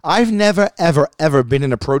 I've never ever been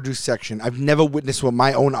in a produce section. I've never witnessed with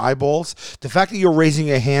my own eyeballs. The fact that you're raising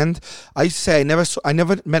your hand, I say I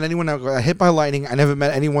never met anyone that got hit by lightning. I never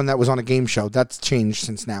met anyone that was on a game show. That's changed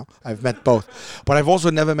since now. I've met both, but I've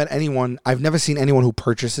also never met anyone. I've never seen anyone who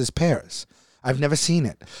purchases pears. I've never seen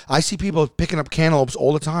it. I see people picking up cantaloupes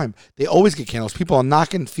all the time. They always get cantaloupes. People are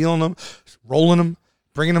knocking, feeling them, rolling them,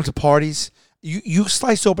 bringing them to parties. You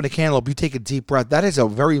slice open a cantaloupe, you take a deep breath. That is a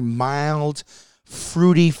very mild,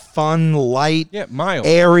 fruity, fun, light, mild,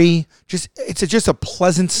 airy. It's just a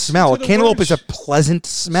pleasant smell. A cantaloupe is a pleasant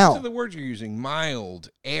smell. Listen to the words you're using: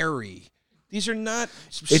 mild, airy. These are not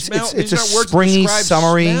it's a springy,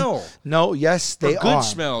 summery. Smell. No, yes, they are. Good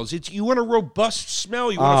smells. You want a robust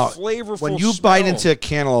smell. You want a flavorful When you smell. bite into a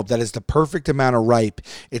cantaloupe that is the perfect amount of ripe,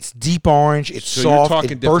 it's deep orange, it's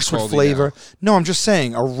soft, it bursts with flavor. No, I'm just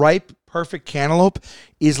saying, a ripe, perfect cantaloupe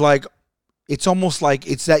is like, it's almost like,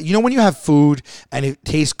 it's that, when you have food and it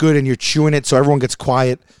tastes good and you're chewing it so everyone gets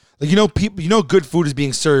quiet. Like, people, good food is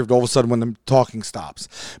being served all of a sudden when the talking stops.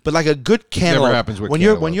 But like a good cantaloupe, never happens with when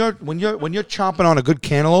you're chomping on a good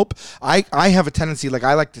cantaloupe, I have a tendency, like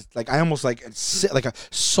I like to, like I almost like a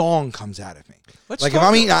song comes out of me. If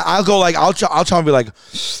I'm eating, I'll go like I'll chomp and be like,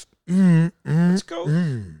 Let's go.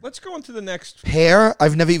 Let's go into the next. Pear,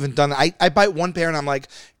 I've never even done it. I bite one pear and I'm like,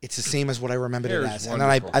 it's the same as what I remembered Pear it is as,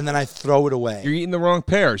 wonderful. and then I throw it away. You're eating the wrong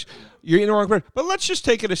pears. You're eating the wrong pears. But let's just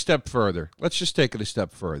take it a step further.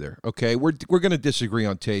 Okay, we're going to disagree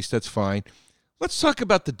on taste. That's fine. Let's talk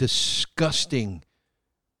about the disgusting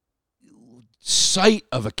sight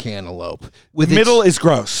of a cantaloupe. With Middle is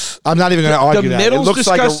gross. I'm not even going to argue that. middle's It looks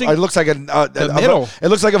disgusting. It looks like middle. It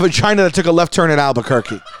looks like a vagina that took a left turn at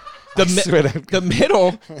Albuquerque. The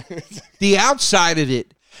middle, the outside of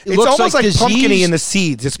it. It's looks almost like disease. pumpkin-y in the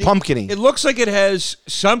seeds. It's pumpkin-y. It looks like it has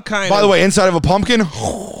some kind By of... the way, inside of a pumpkin?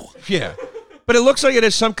 Yeah. But it looks like it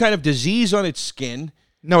has some kind of disease on its skin.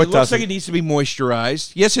 No, it looks doesn't. like it needs to be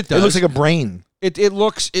moisturized. Yes, it does. It looks like a brain. It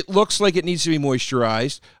looks like it needs to be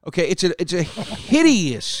moisturized. Okay, it's a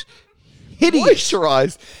hideous.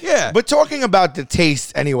 Moisturized. Yeah. But talking about the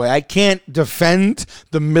taste anyway, I can't defend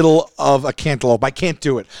the middle of a cantaloupe. I can't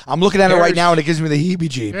do it. I'm looking at it right Pears- now and it gives me the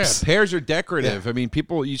heebie-jeebies. Yeah, pears are decorative. I mean,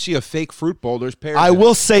 people, you see a fake fruit bowl, there's pears. I in it.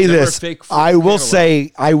 will say Never a this. fake fruit I will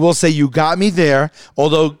cantaloupe. say you got me there,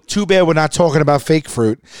 although too bad we're not talking about fake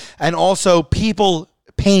fruit. And also people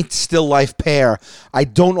paint still life pear. I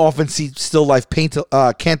don't often see still life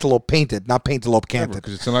cantaloupe painted, not paintaloupe canted.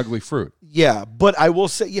 Because it's an ugly fruit. Yeah, but I will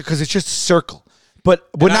say, because it's just a circle. But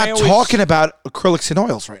we're And I not always- talking about acrylics and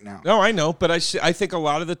oils right now. No, I know, but I think a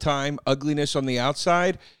lot of the time, ugliness on the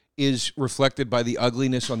outside is reflected by the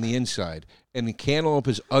ugliness on the inside. And the cantaloupe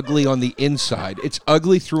is ugly on the inside. It's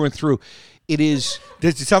ugly through and through. It is...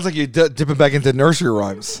 It sounds like you're dipping back into nursery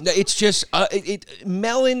rhymes. It's just...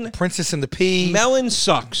 melon... Princess and the Pea. Melon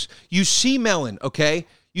sucks. You see melon, okay?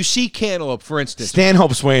 You see cantaloupe, for instance.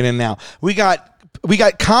 Stanhope's weighing in now. We got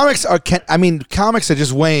comics comics are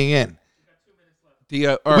just weighing in.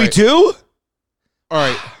 All We right. do? All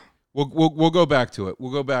right. We'll go back to it.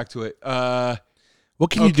 What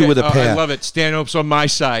can you do with a pear? I love it. Stanhope's on my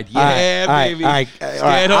side. Yeah, All right, baby. all right.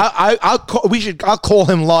 Stanhope, I'll call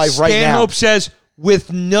him live right now. Stanhope says,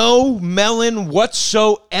 with no melon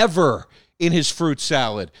whatsoever in his fruit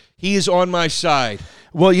salad. He is on my side.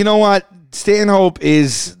 Well, you know what? Stanhope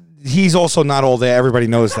he's also not all there. Everybody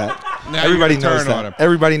knows that. Now Everybody you're gonna knows turn that. on him.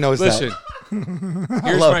 Everybody knows Listen, that.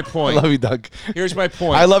 here's my point. I love you, Doug. Here's my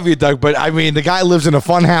point. I love you, Doug, but I mean, the guy lives in a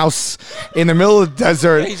fun house in the middle of the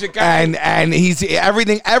desert, He's a guy- and he's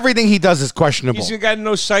everything he does is questionable. He's got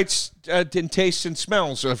no sights and tastes and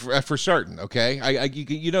smells for certain, okay?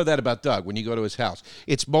 You know that about Doug when you go to his house.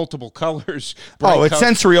 It's multiple colors. bright It's colors.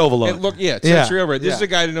 sensory overload. It's sensory overload. This is Yeah. a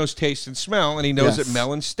guy that knows taste and smell, and he knows Yes. that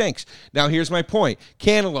melon stinks. Now, here's my point.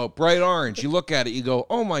 Cantaloupe, bright orange. You look at it, you go,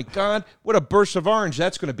 oh, my God, what a burst of orange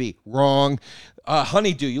that's going to be. Wrong.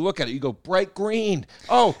 Honeydew, you look at it, you go, bright green.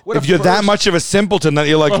 Oh, what If a you're that burst- much of a simpleton that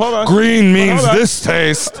you're like, Well, hold on. green means Hold on. this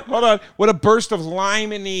taste. Hold on. What a burst of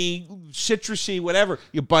limey, citrusy, whatever.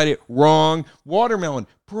 You bite it. Wrong. Watermelon.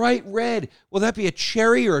 Bright red. Will that be a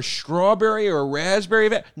cherry or a strawberry or a raspberry?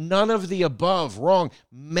 None of the above. Wrong.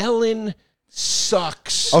 Melon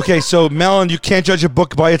sucks. Okay, so melon, you can't judge a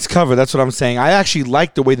book by its cover. That's what I'm saying. I actually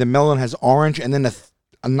like the way the melon has orange and then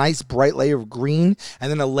a nice bright layer of green and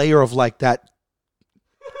then a layer of like that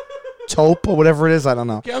taupe or whatever it is. I don't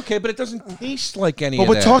know. Yeah, okay, but it doesn't taste like any But of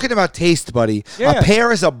we're that. talking about taste, buddy. Yeah. A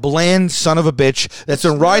pear is a bland son of a bitch that's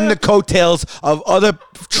been riding the coattails of other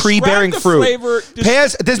tree-bearing the fruit. flavor.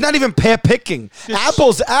 Pears, there's not even pear picking.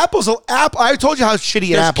 Apples. I told you how shitty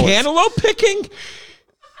an There's apple is. cantaloupe picking?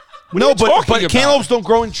 No, you but talking about? cantaloupes don't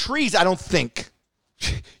grow in trees, I don't think.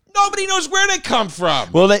 Nobody knows where they come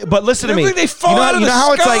from. Well, but listen to me. They fall out of the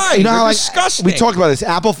how it's sky. like. You know how They're like disgusting. we talked about this.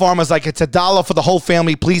 Apple farmers like it's $1 for the whole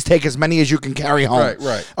family. Please take as many as you can carry home.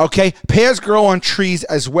 Right. Okay, pears grow on trees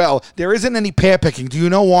as well. There isn't any pear picking. Do you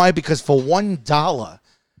know why? Because for $1,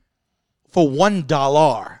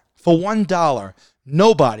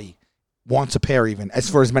 nobody wants a pear even as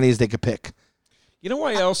for as many as they could pick. You know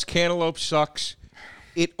why else cantaloupe sucks?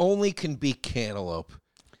 It only can be cantaloupe.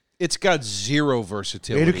 It's got zero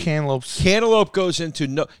versatility. Where do cantaloupes? Cantaloupe goes into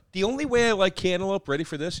no. The only way I like cantaloupe, ready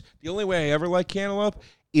for this? The only way I ever like cantaloupe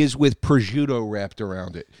is with prosciutto wrapped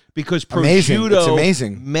around it, because Amazing. prosciutto It's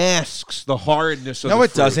amazing. masks the hardness of No, the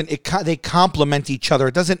it fruit. doesn't. They complement each other.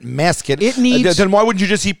 It doesn't mask it. It needs- Then why wouldn't you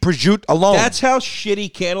just eat prosciutto alone? That's how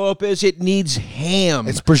shitty cantaloupe is. It needs ham.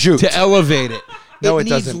 It's prosciutto. to elevate it. No, it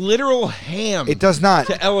needs doesn't. literal ham. It does not.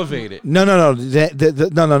 to elevate it. No. No.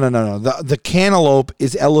 The cantaloupe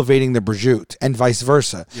is elevating the prosciutto and vice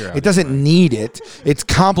versa. You're out It doesn't need it. It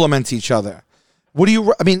complements each other. What do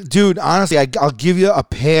you? I mean, dude. Honestly, I'll give you a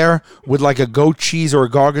pear with like a goat cheese or a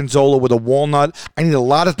gorgonzola with a walnut. I need a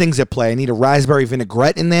lot of things at play. I need a raspberry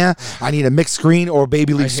vinaigrette in there. I need a mixed green or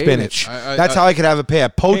baby leaf spinach. That's how I could have a pear.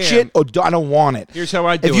 Poach it, or I don't want it. Here's how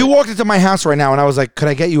I do it. If you walked into my house right now and I was like, "Could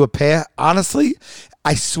I get you a pear?" Honestly,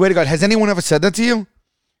 I swear to God, has anyone ever said that to you?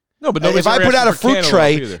 No, but if I put out a fruit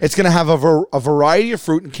tray, it's going to have a variety of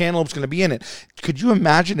fruit, and cantaloupe's going to be in it. Could you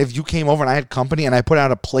imagine if you came over and I had company and I put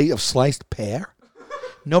out a plate of sliced pear?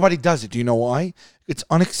 Nobody does it. Do you know why? It's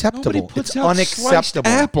unacceptable. Nobody puts it's out unacceptable.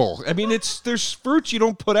 Sliced apple. I mean, there's fruits you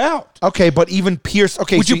don't put out. Okay, but even Pears.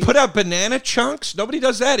 Okay, would you put out banana chunks? Nobody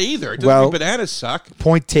does that either. It doesn't mean bananas suck.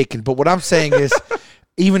 Point taken. But what I'm saying is,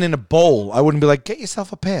 even in a bowl, I wouldn't be like, get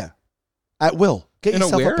yourself a pear. At will. Get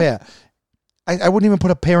yourself a pear. I wouldn't even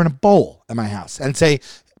put a pear in a bowl at my house and say,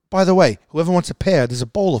 by the way, whoever wants a pear, there's a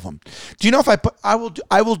bowl of them. Do you know if I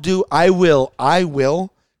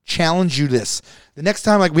will challenge you this. The next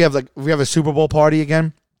time we have a Super Bowl party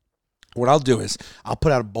again, what I'll do is I'll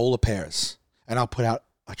put out a bowl of pears and I'll put out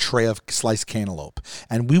a tray of sliced cantaloupe,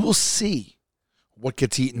 and we will see what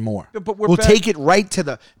gets eaten more. But we'll take it right to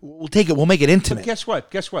the. We'll make it intimate.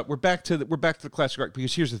 But guess what? We're back to the classic art,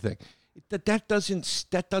 because here's the thing. That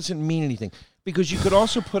doesn't mean anything, because you could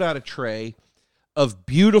also put out a tray of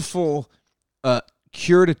beautiful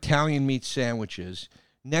cured Italian meat sandwiches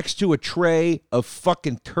next to a tray of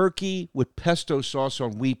fucking turkey with pesto sauce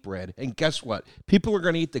on wheat bread. And guess what? People are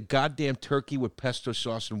going to eat the goddamn turkey with pesto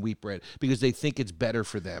sauce and wheat bread because they think it's better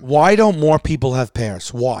for them. Why don't more people have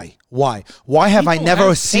pears? Why? Why have I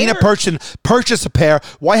never seen a person purchase a pear?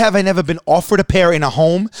 Why have I never been offered a pear in a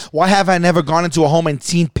home? Why have I never gone into a home and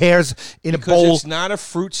seen pears in a bowl? Because it's not a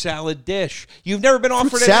fruit salad dish. You've never been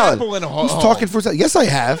offered an apple in a home. Who's talking fruit salad? Yes, I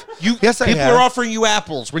have. People are offering you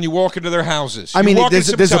apples when you walk into their houses. I mean,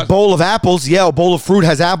 there's a bowl of apples. Yeah, a bowl of fruit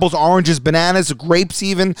has apples, oranges, bananas, grapes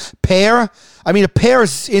even. Pear. I mean, a pear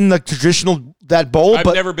is in the traditional bowl. I've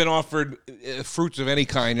never been offered fruits of any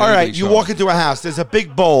kind. All right, you walk into a house. There's a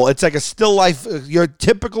big bowl. It's like a still life, your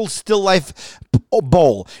typical still life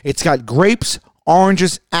bowl. It's got grapes,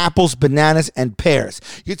 oranges, apples, bananas, and pears.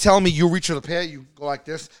 You're telling me you reach for the pear, you go like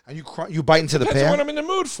this, and you bite into the pear? That's what I'm in the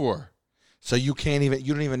mood for. So you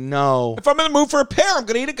don't even know. If I'm in the mood for a pear, I'm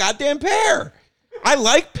going to eat a goddamn pear. I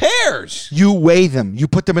like pears. You weigh them. You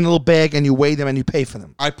put them in a little bag, and you weigh them, and you pay for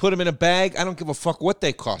them. I put them in a bag. I don't give a fuck what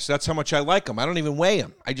they cost. That's how much I like them. I don't even weigh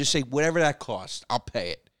them. I just say, whatever that costs, I'll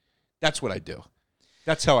pay it. That's what I do.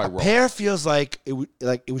 That's how I roll. Pear feels like it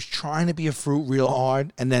was trying to be a fruit real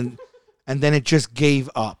hard, and then it just gave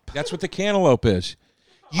up. That's what the cantaloupe is.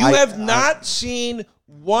 You have not seen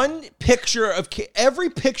one picture of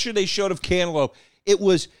every picture they showed of cantaloupe. It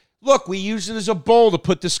was, look, we use it as a bowl to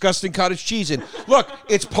put disgusting cottage cheese in. Look,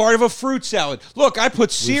 it's part of a fruit salad. Look, I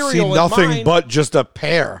put cereal in nothing but just a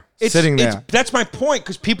pear sitting there. That's my point,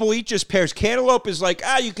 because people eat just pears. Cantaloupe is like,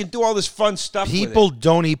 you can do all this fun stuff with it. People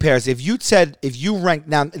don't eat pears. If you rank,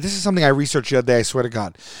 now, this is something I researched the other day, I swear to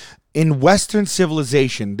God. In Western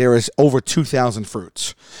civilization, there is over 2,000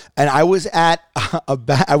 fruits, and I was at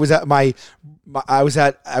my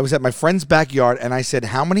friend's backyard, and I said,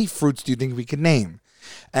 "How many fruits do you think we could name?"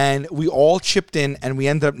 And we all chipped in, and we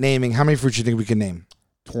ended up naming, how many fruits do you think we could name?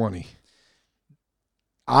 20.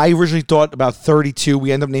 I originally thought about 32.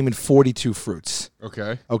 We ended up naming 42 fruits.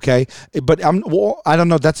 Okay. But I don't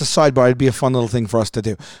know. That's a sidebar. It'd be a fun little thing for us to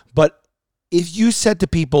do. But if you said to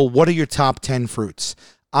people, what are your top 10 fruits?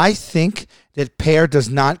 I think that pear does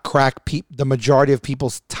not crack the majority of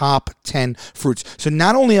people's top 10 fruits. So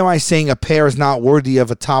not only am I saying a pear is not worthy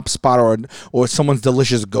of a top spot or someone's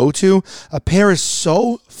delicious go-to, a pear is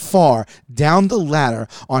so far down the ladder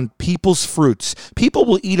on people's fruits. People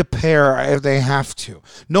will eat a pear if they have to.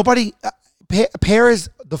 Pear is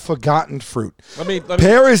the forgotten fruit.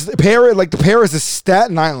 Pear is the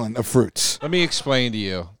Staten Island of fruits. Let me explain to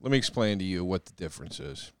you what the difference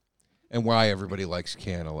is and why everybody likes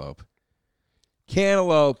cantaloupe.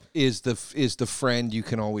 Cantaloupe is the friend you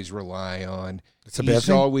can always rely on. It's a bad thing? He's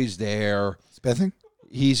always there. It's a bad thing?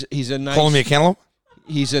 He's a nice... Calling me a cantaloupe?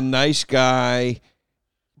 He's a nice guy,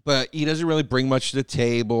 but he doesn't really bring much to the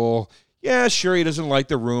table. Yeah, sure, he doesn't light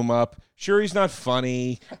the room up. Sure, he's not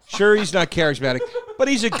funny. Sure, he's not charismatic. But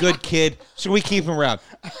he's a good kid, so we keep him around.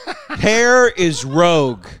 Pear is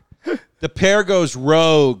rogue. The pear goes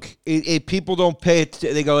rogue. People don't pay it.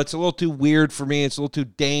 They go, it's a little too weird for me. It's a little too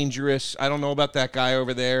dangerous. I don't know about that guy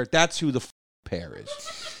over there. That's who the pear is.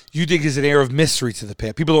 You think there's an air of mystery to the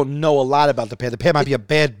pear. People don't know a lot about the pear. The pear might be a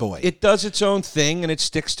bad boy. It does its own thing, and it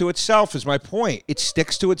sticks to itself, is my point. It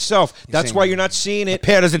sticks to itself. That's why you're not seeing it. The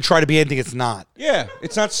pear doesn't try to be anything it's not. Yeah,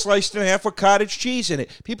 it's not sliced in half with cottage cheese in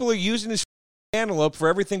it. People are using this cantaloupe for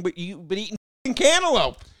everything but eating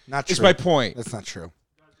cantaloupe. Not true. Is my point. That's not true.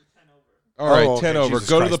 All right, Oh, okay, 10 over. Jesus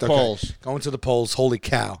Go Christ, to the okay. polls. Going to the polls. Holy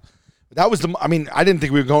cow. That was the. I mean, I didn't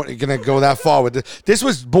think we were going to go that far with this. This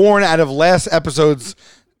was born out of last episode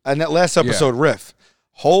riff.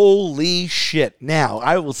 Holy shit. Now,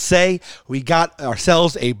 I will say we got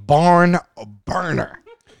ourselves a barn burner.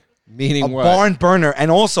 Meaning what? Barn burner.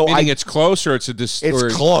 And also, Meaning it's close or it's it's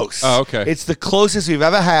close. Oh, okay. It's the closest we've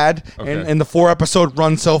ever had in the 4-episode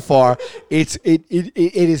run so far.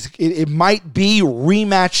 It might be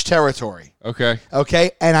rematch territory. Okay.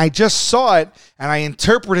 Okay? And I just saw it and I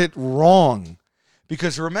interpreted it wrong.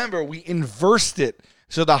 Because remember, we inversed it.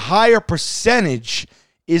 So the higher percentage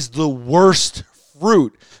is the worst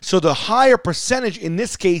fruit. So the higher percentage in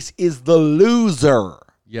this case is the loser.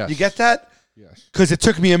 Yes. You get that? Yes. Because it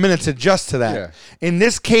took me a minute to adjust to that. Yeah. In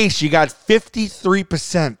this case, you got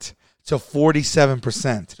 53% to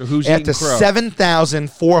 47%. So who's after eating crow?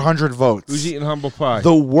 7,400 votes? Who's eating humble pie?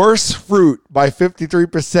 The worst fruit by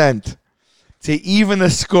 53%. To even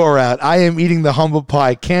the score out, I am eating the humble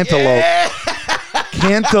pie cantaloupe. Yeah!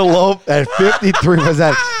 Cantaloupe at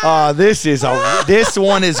 53%. This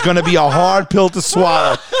one is going to be a hard pill to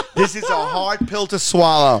swallow. This is a hard pill to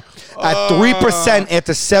swallow. At 3%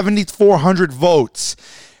 after 7,400 votes.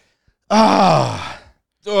 Oh,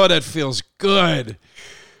 that feels good.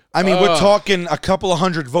 I mean, we're talking a couple of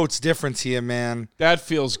hundred votes difference here, man. That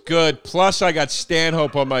feels good. Plus, I got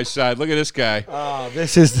Stanhope on my side. Look at this guy. Oh,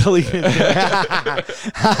 this is deleted.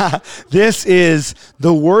 This is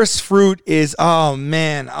the worst fruit is, oh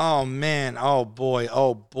man, oh boy,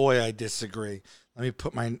 I disagree. Let me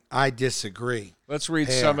put I disagree. Let's read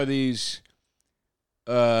Pear. some of these.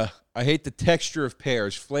 I hate the texture of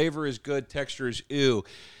pears. Flavor is good. Texture is ew.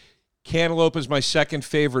 Cantaloupe is my second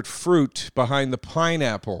favorite fruit behind the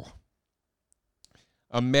pineapple.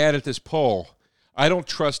 I'm mad at this poll. I don't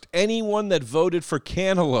trust anyone that voted for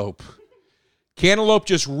cantaloupe. Cantaloupe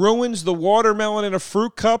just ruins the watermelon in a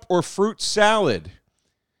fruit cup or fruit salad.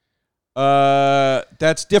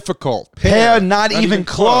 That's difficult. Pear, not even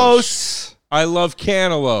close. I love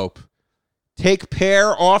cantaloupe. Take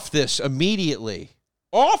pear off this immediately.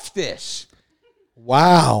 Off this.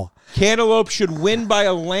 Wow. Cantaloupe should win by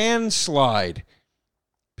a landslide.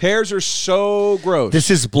 Pears are so gross. This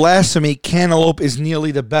is blasphemy. Cantaloupe is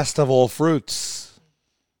nearly the best of all fruits.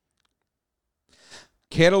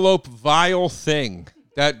 Cantaloupe, vile thing.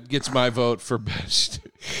 That gets my vote for best.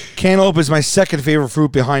 Cantaloupe is my second favorite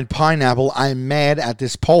fruit behind pineapple. I'm mad at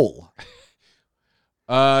this poll.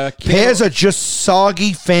 Pears are just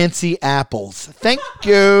soggy, fancy apples. Thank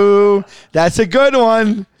you. That's a good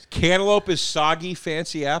one. Cantaloupe is soggy,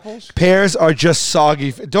 fancy apples? Pears are just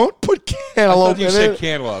soggy. Don't put cantaloupe you in said it.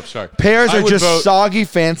 cantaloupe, sorry. Pears I are would just vote- soggy,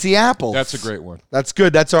 fancy apples. That's a great one. That's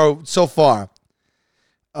good. That's our so far.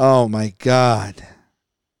 Oh my God.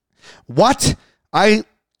 What? I'm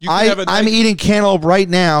eating cantaloupe right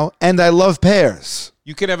now, and I love pears.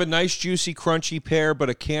 You can have a nice, juicy, crunchy pear, but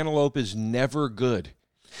a cantaloupe is never good.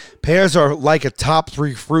 Pears are like a top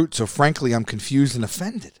 3 fruit, so frankly, I'm confused and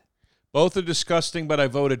offended. Both are disgusting, but I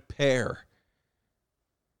voted pear.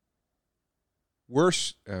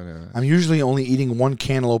 Worse. Oh, no. I'm usually only eating one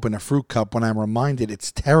cantaloupe in a fruit cup when I'm reminded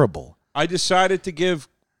it's terrible. I decided to give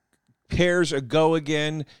pears a go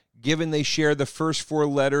again, given they share the first 4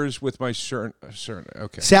 letters with my surname.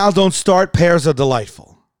 Okay. Sal, don't start. Pears are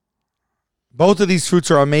delightful. Both of these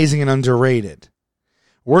fruits are amazing and underrated.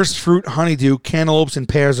 Worst fruit, honeydew. Cantaloupes and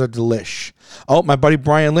pears are delish. Oh, my buddy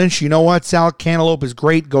Brian Lynch. You know what, Sal? Cantaloupe is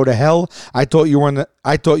great. Go to hell.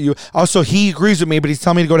 Also, he agrees with me, but he's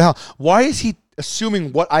telling me to go to hell. Why is he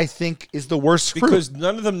assuming what I think is the worst fruit? Because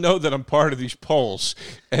none of them know that I'm part of these polls,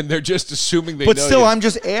 and they're just assuming they know. But still, you. I'm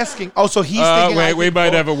just asking. Oh, so he's thinking. Wait, we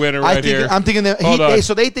might have a winner right here. I'm thinking that.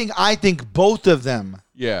 So they think I think both of them.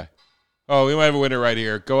 Yeah. Oh, we might have a winner right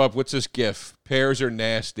here. Go up. What's this gif? Pears are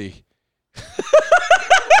nasty.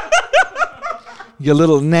 You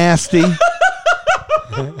little nasty.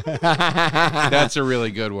 That's a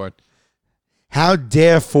really good one. How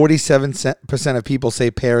dare 47% of people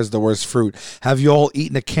say pear is the worst fruit? Have you all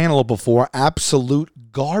eaten a cantaloupe before?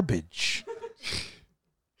 Absolute garbage.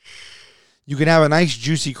 You can have a nice,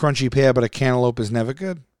 juicy, crunchy pear, but a cantaloupe is never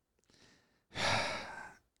good.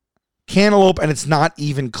 Cantaloupe, and it's not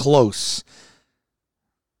even close.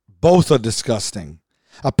 Both are disgusting.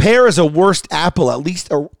 A pear is a worst apple. At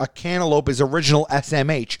least a cantaloupe is original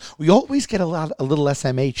SMH. We always get a little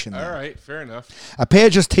SMH in there. All right, fair enough. A pear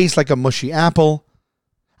just tastes like a mushy apple.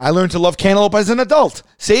 I learned to love cantaloupe as an adult.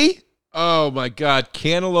 See? Oh, my God.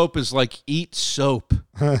 Cantaloupe is like eat soap.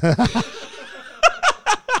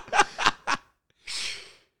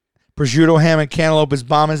 Prosciutto, ham, and cantaloupe is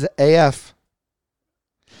bomb as AF.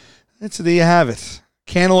 That's there you have it.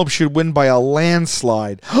 Cantaloupe should win by a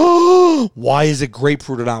landslide. Why is it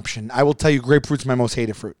grapefruit an option? I will tell you, grapefruit's my most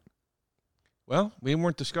hated fruit. Well, we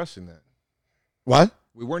weren't discussing that. What?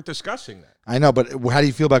 We weren't discussing that. I know, but how do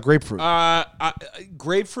you feel about grapefruit?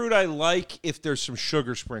 Grapefruit, I like if there's some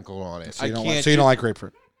sugar sprinkled on it. So you don't like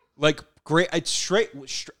grapefruit? Like it's straight.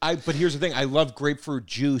 But here's the thing: I love grapefruit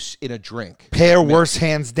juice in a drink. Pear, worse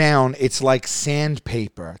hands down. It's like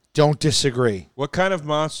sandpaper. Don't disagree. What kind of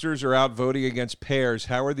monsters are out voting against pears?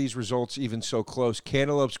 How are these results even so close?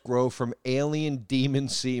 Cantaloupes grow from alien demon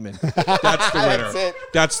semen. That's the winner. That's it.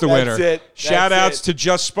 That's the winner. That's it. Shout outs to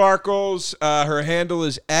Just Sparkles. Her handle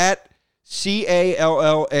is at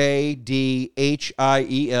CALLADHIEL.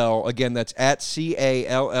 Again, that's at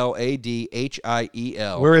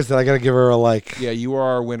CALLADHIEL. Where is that? I got to give her a like. Yeah, you are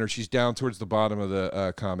our winner. She's down towards the bottom of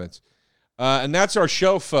the comments. And that's our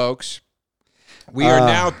show, folks. We are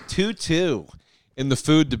now 2-2 in the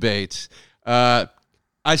food debates. I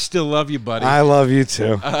still love you, buddy. I love you,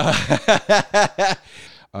 too.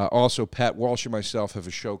 Also, Pat Walsh and myself have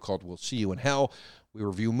a show called We'll See You in Hell. We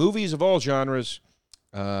review movies of all genres.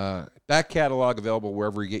 Back catalog available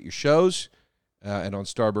wherever you get your shows and on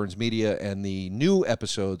Starburns Media. And the new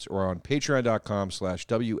episodes are on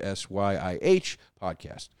patreon.com/WSYIH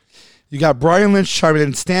podcast. You got Brian Lynch chiming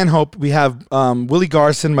in, Stan Hope. We have Willie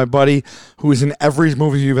Garson, my buddy, who is in every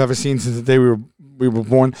movie you've ever seen since the day we were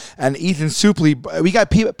born, and Ethan Supley. We got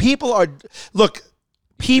people. People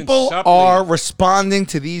are responding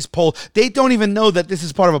to these polls. They don't even know that this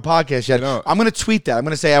is part of a podcast yet. I'm going to tweet that. I'm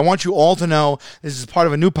going to say, I want you all to know this is part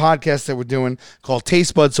of a new podcast that we're doing called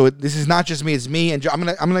Taste Buds. So this is not just me. It's me. And I'm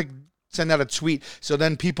going to send out a tweet. So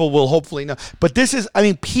then people will hopefully know. But this is,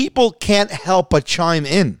 people can't help but chime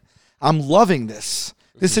in. I'm loving this.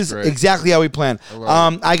 This is great. Exactly how we plan.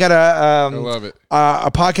 I got I love it.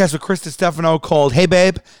 A podcast with Chris DiStefano called Hey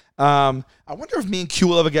Babe. I wonder if me and Q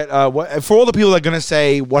will ever get for all the people that are going to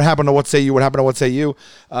say what happened to What Say You, what happened to What Say You.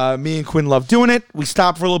 Me and Quinn love doing it. We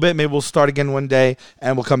stopped for a little bit. Maybe we'll start again one day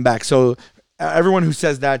and we'll come back. So everyone who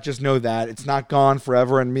says that, just know that it's not gone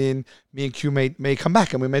forever. And me and Q may come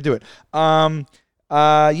back and we may do it. And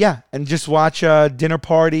just watch Dinner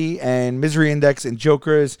Party and Misery Index and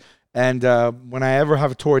Jokers. And when I ever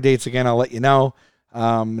have tour dates again, I'll let you know.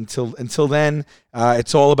 Until then,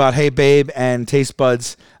 it's all about Hey Babe and Taste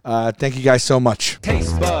Buds. Thank you guys so much.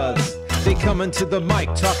 Taste Buds, they coming to the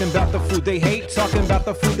mic, talking about the food they hate, talking about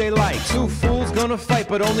the food they like. Two fools gonna fight,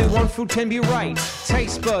 but only one food can be right.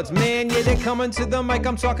 Taste Buds, man, yeah, they coming to the mic.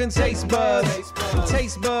 I'm talking Taste Buds.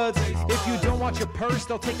 Taste Buds, if you don't want your purse,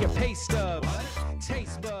 they'll take your pay stubs.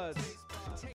 Taste Buds.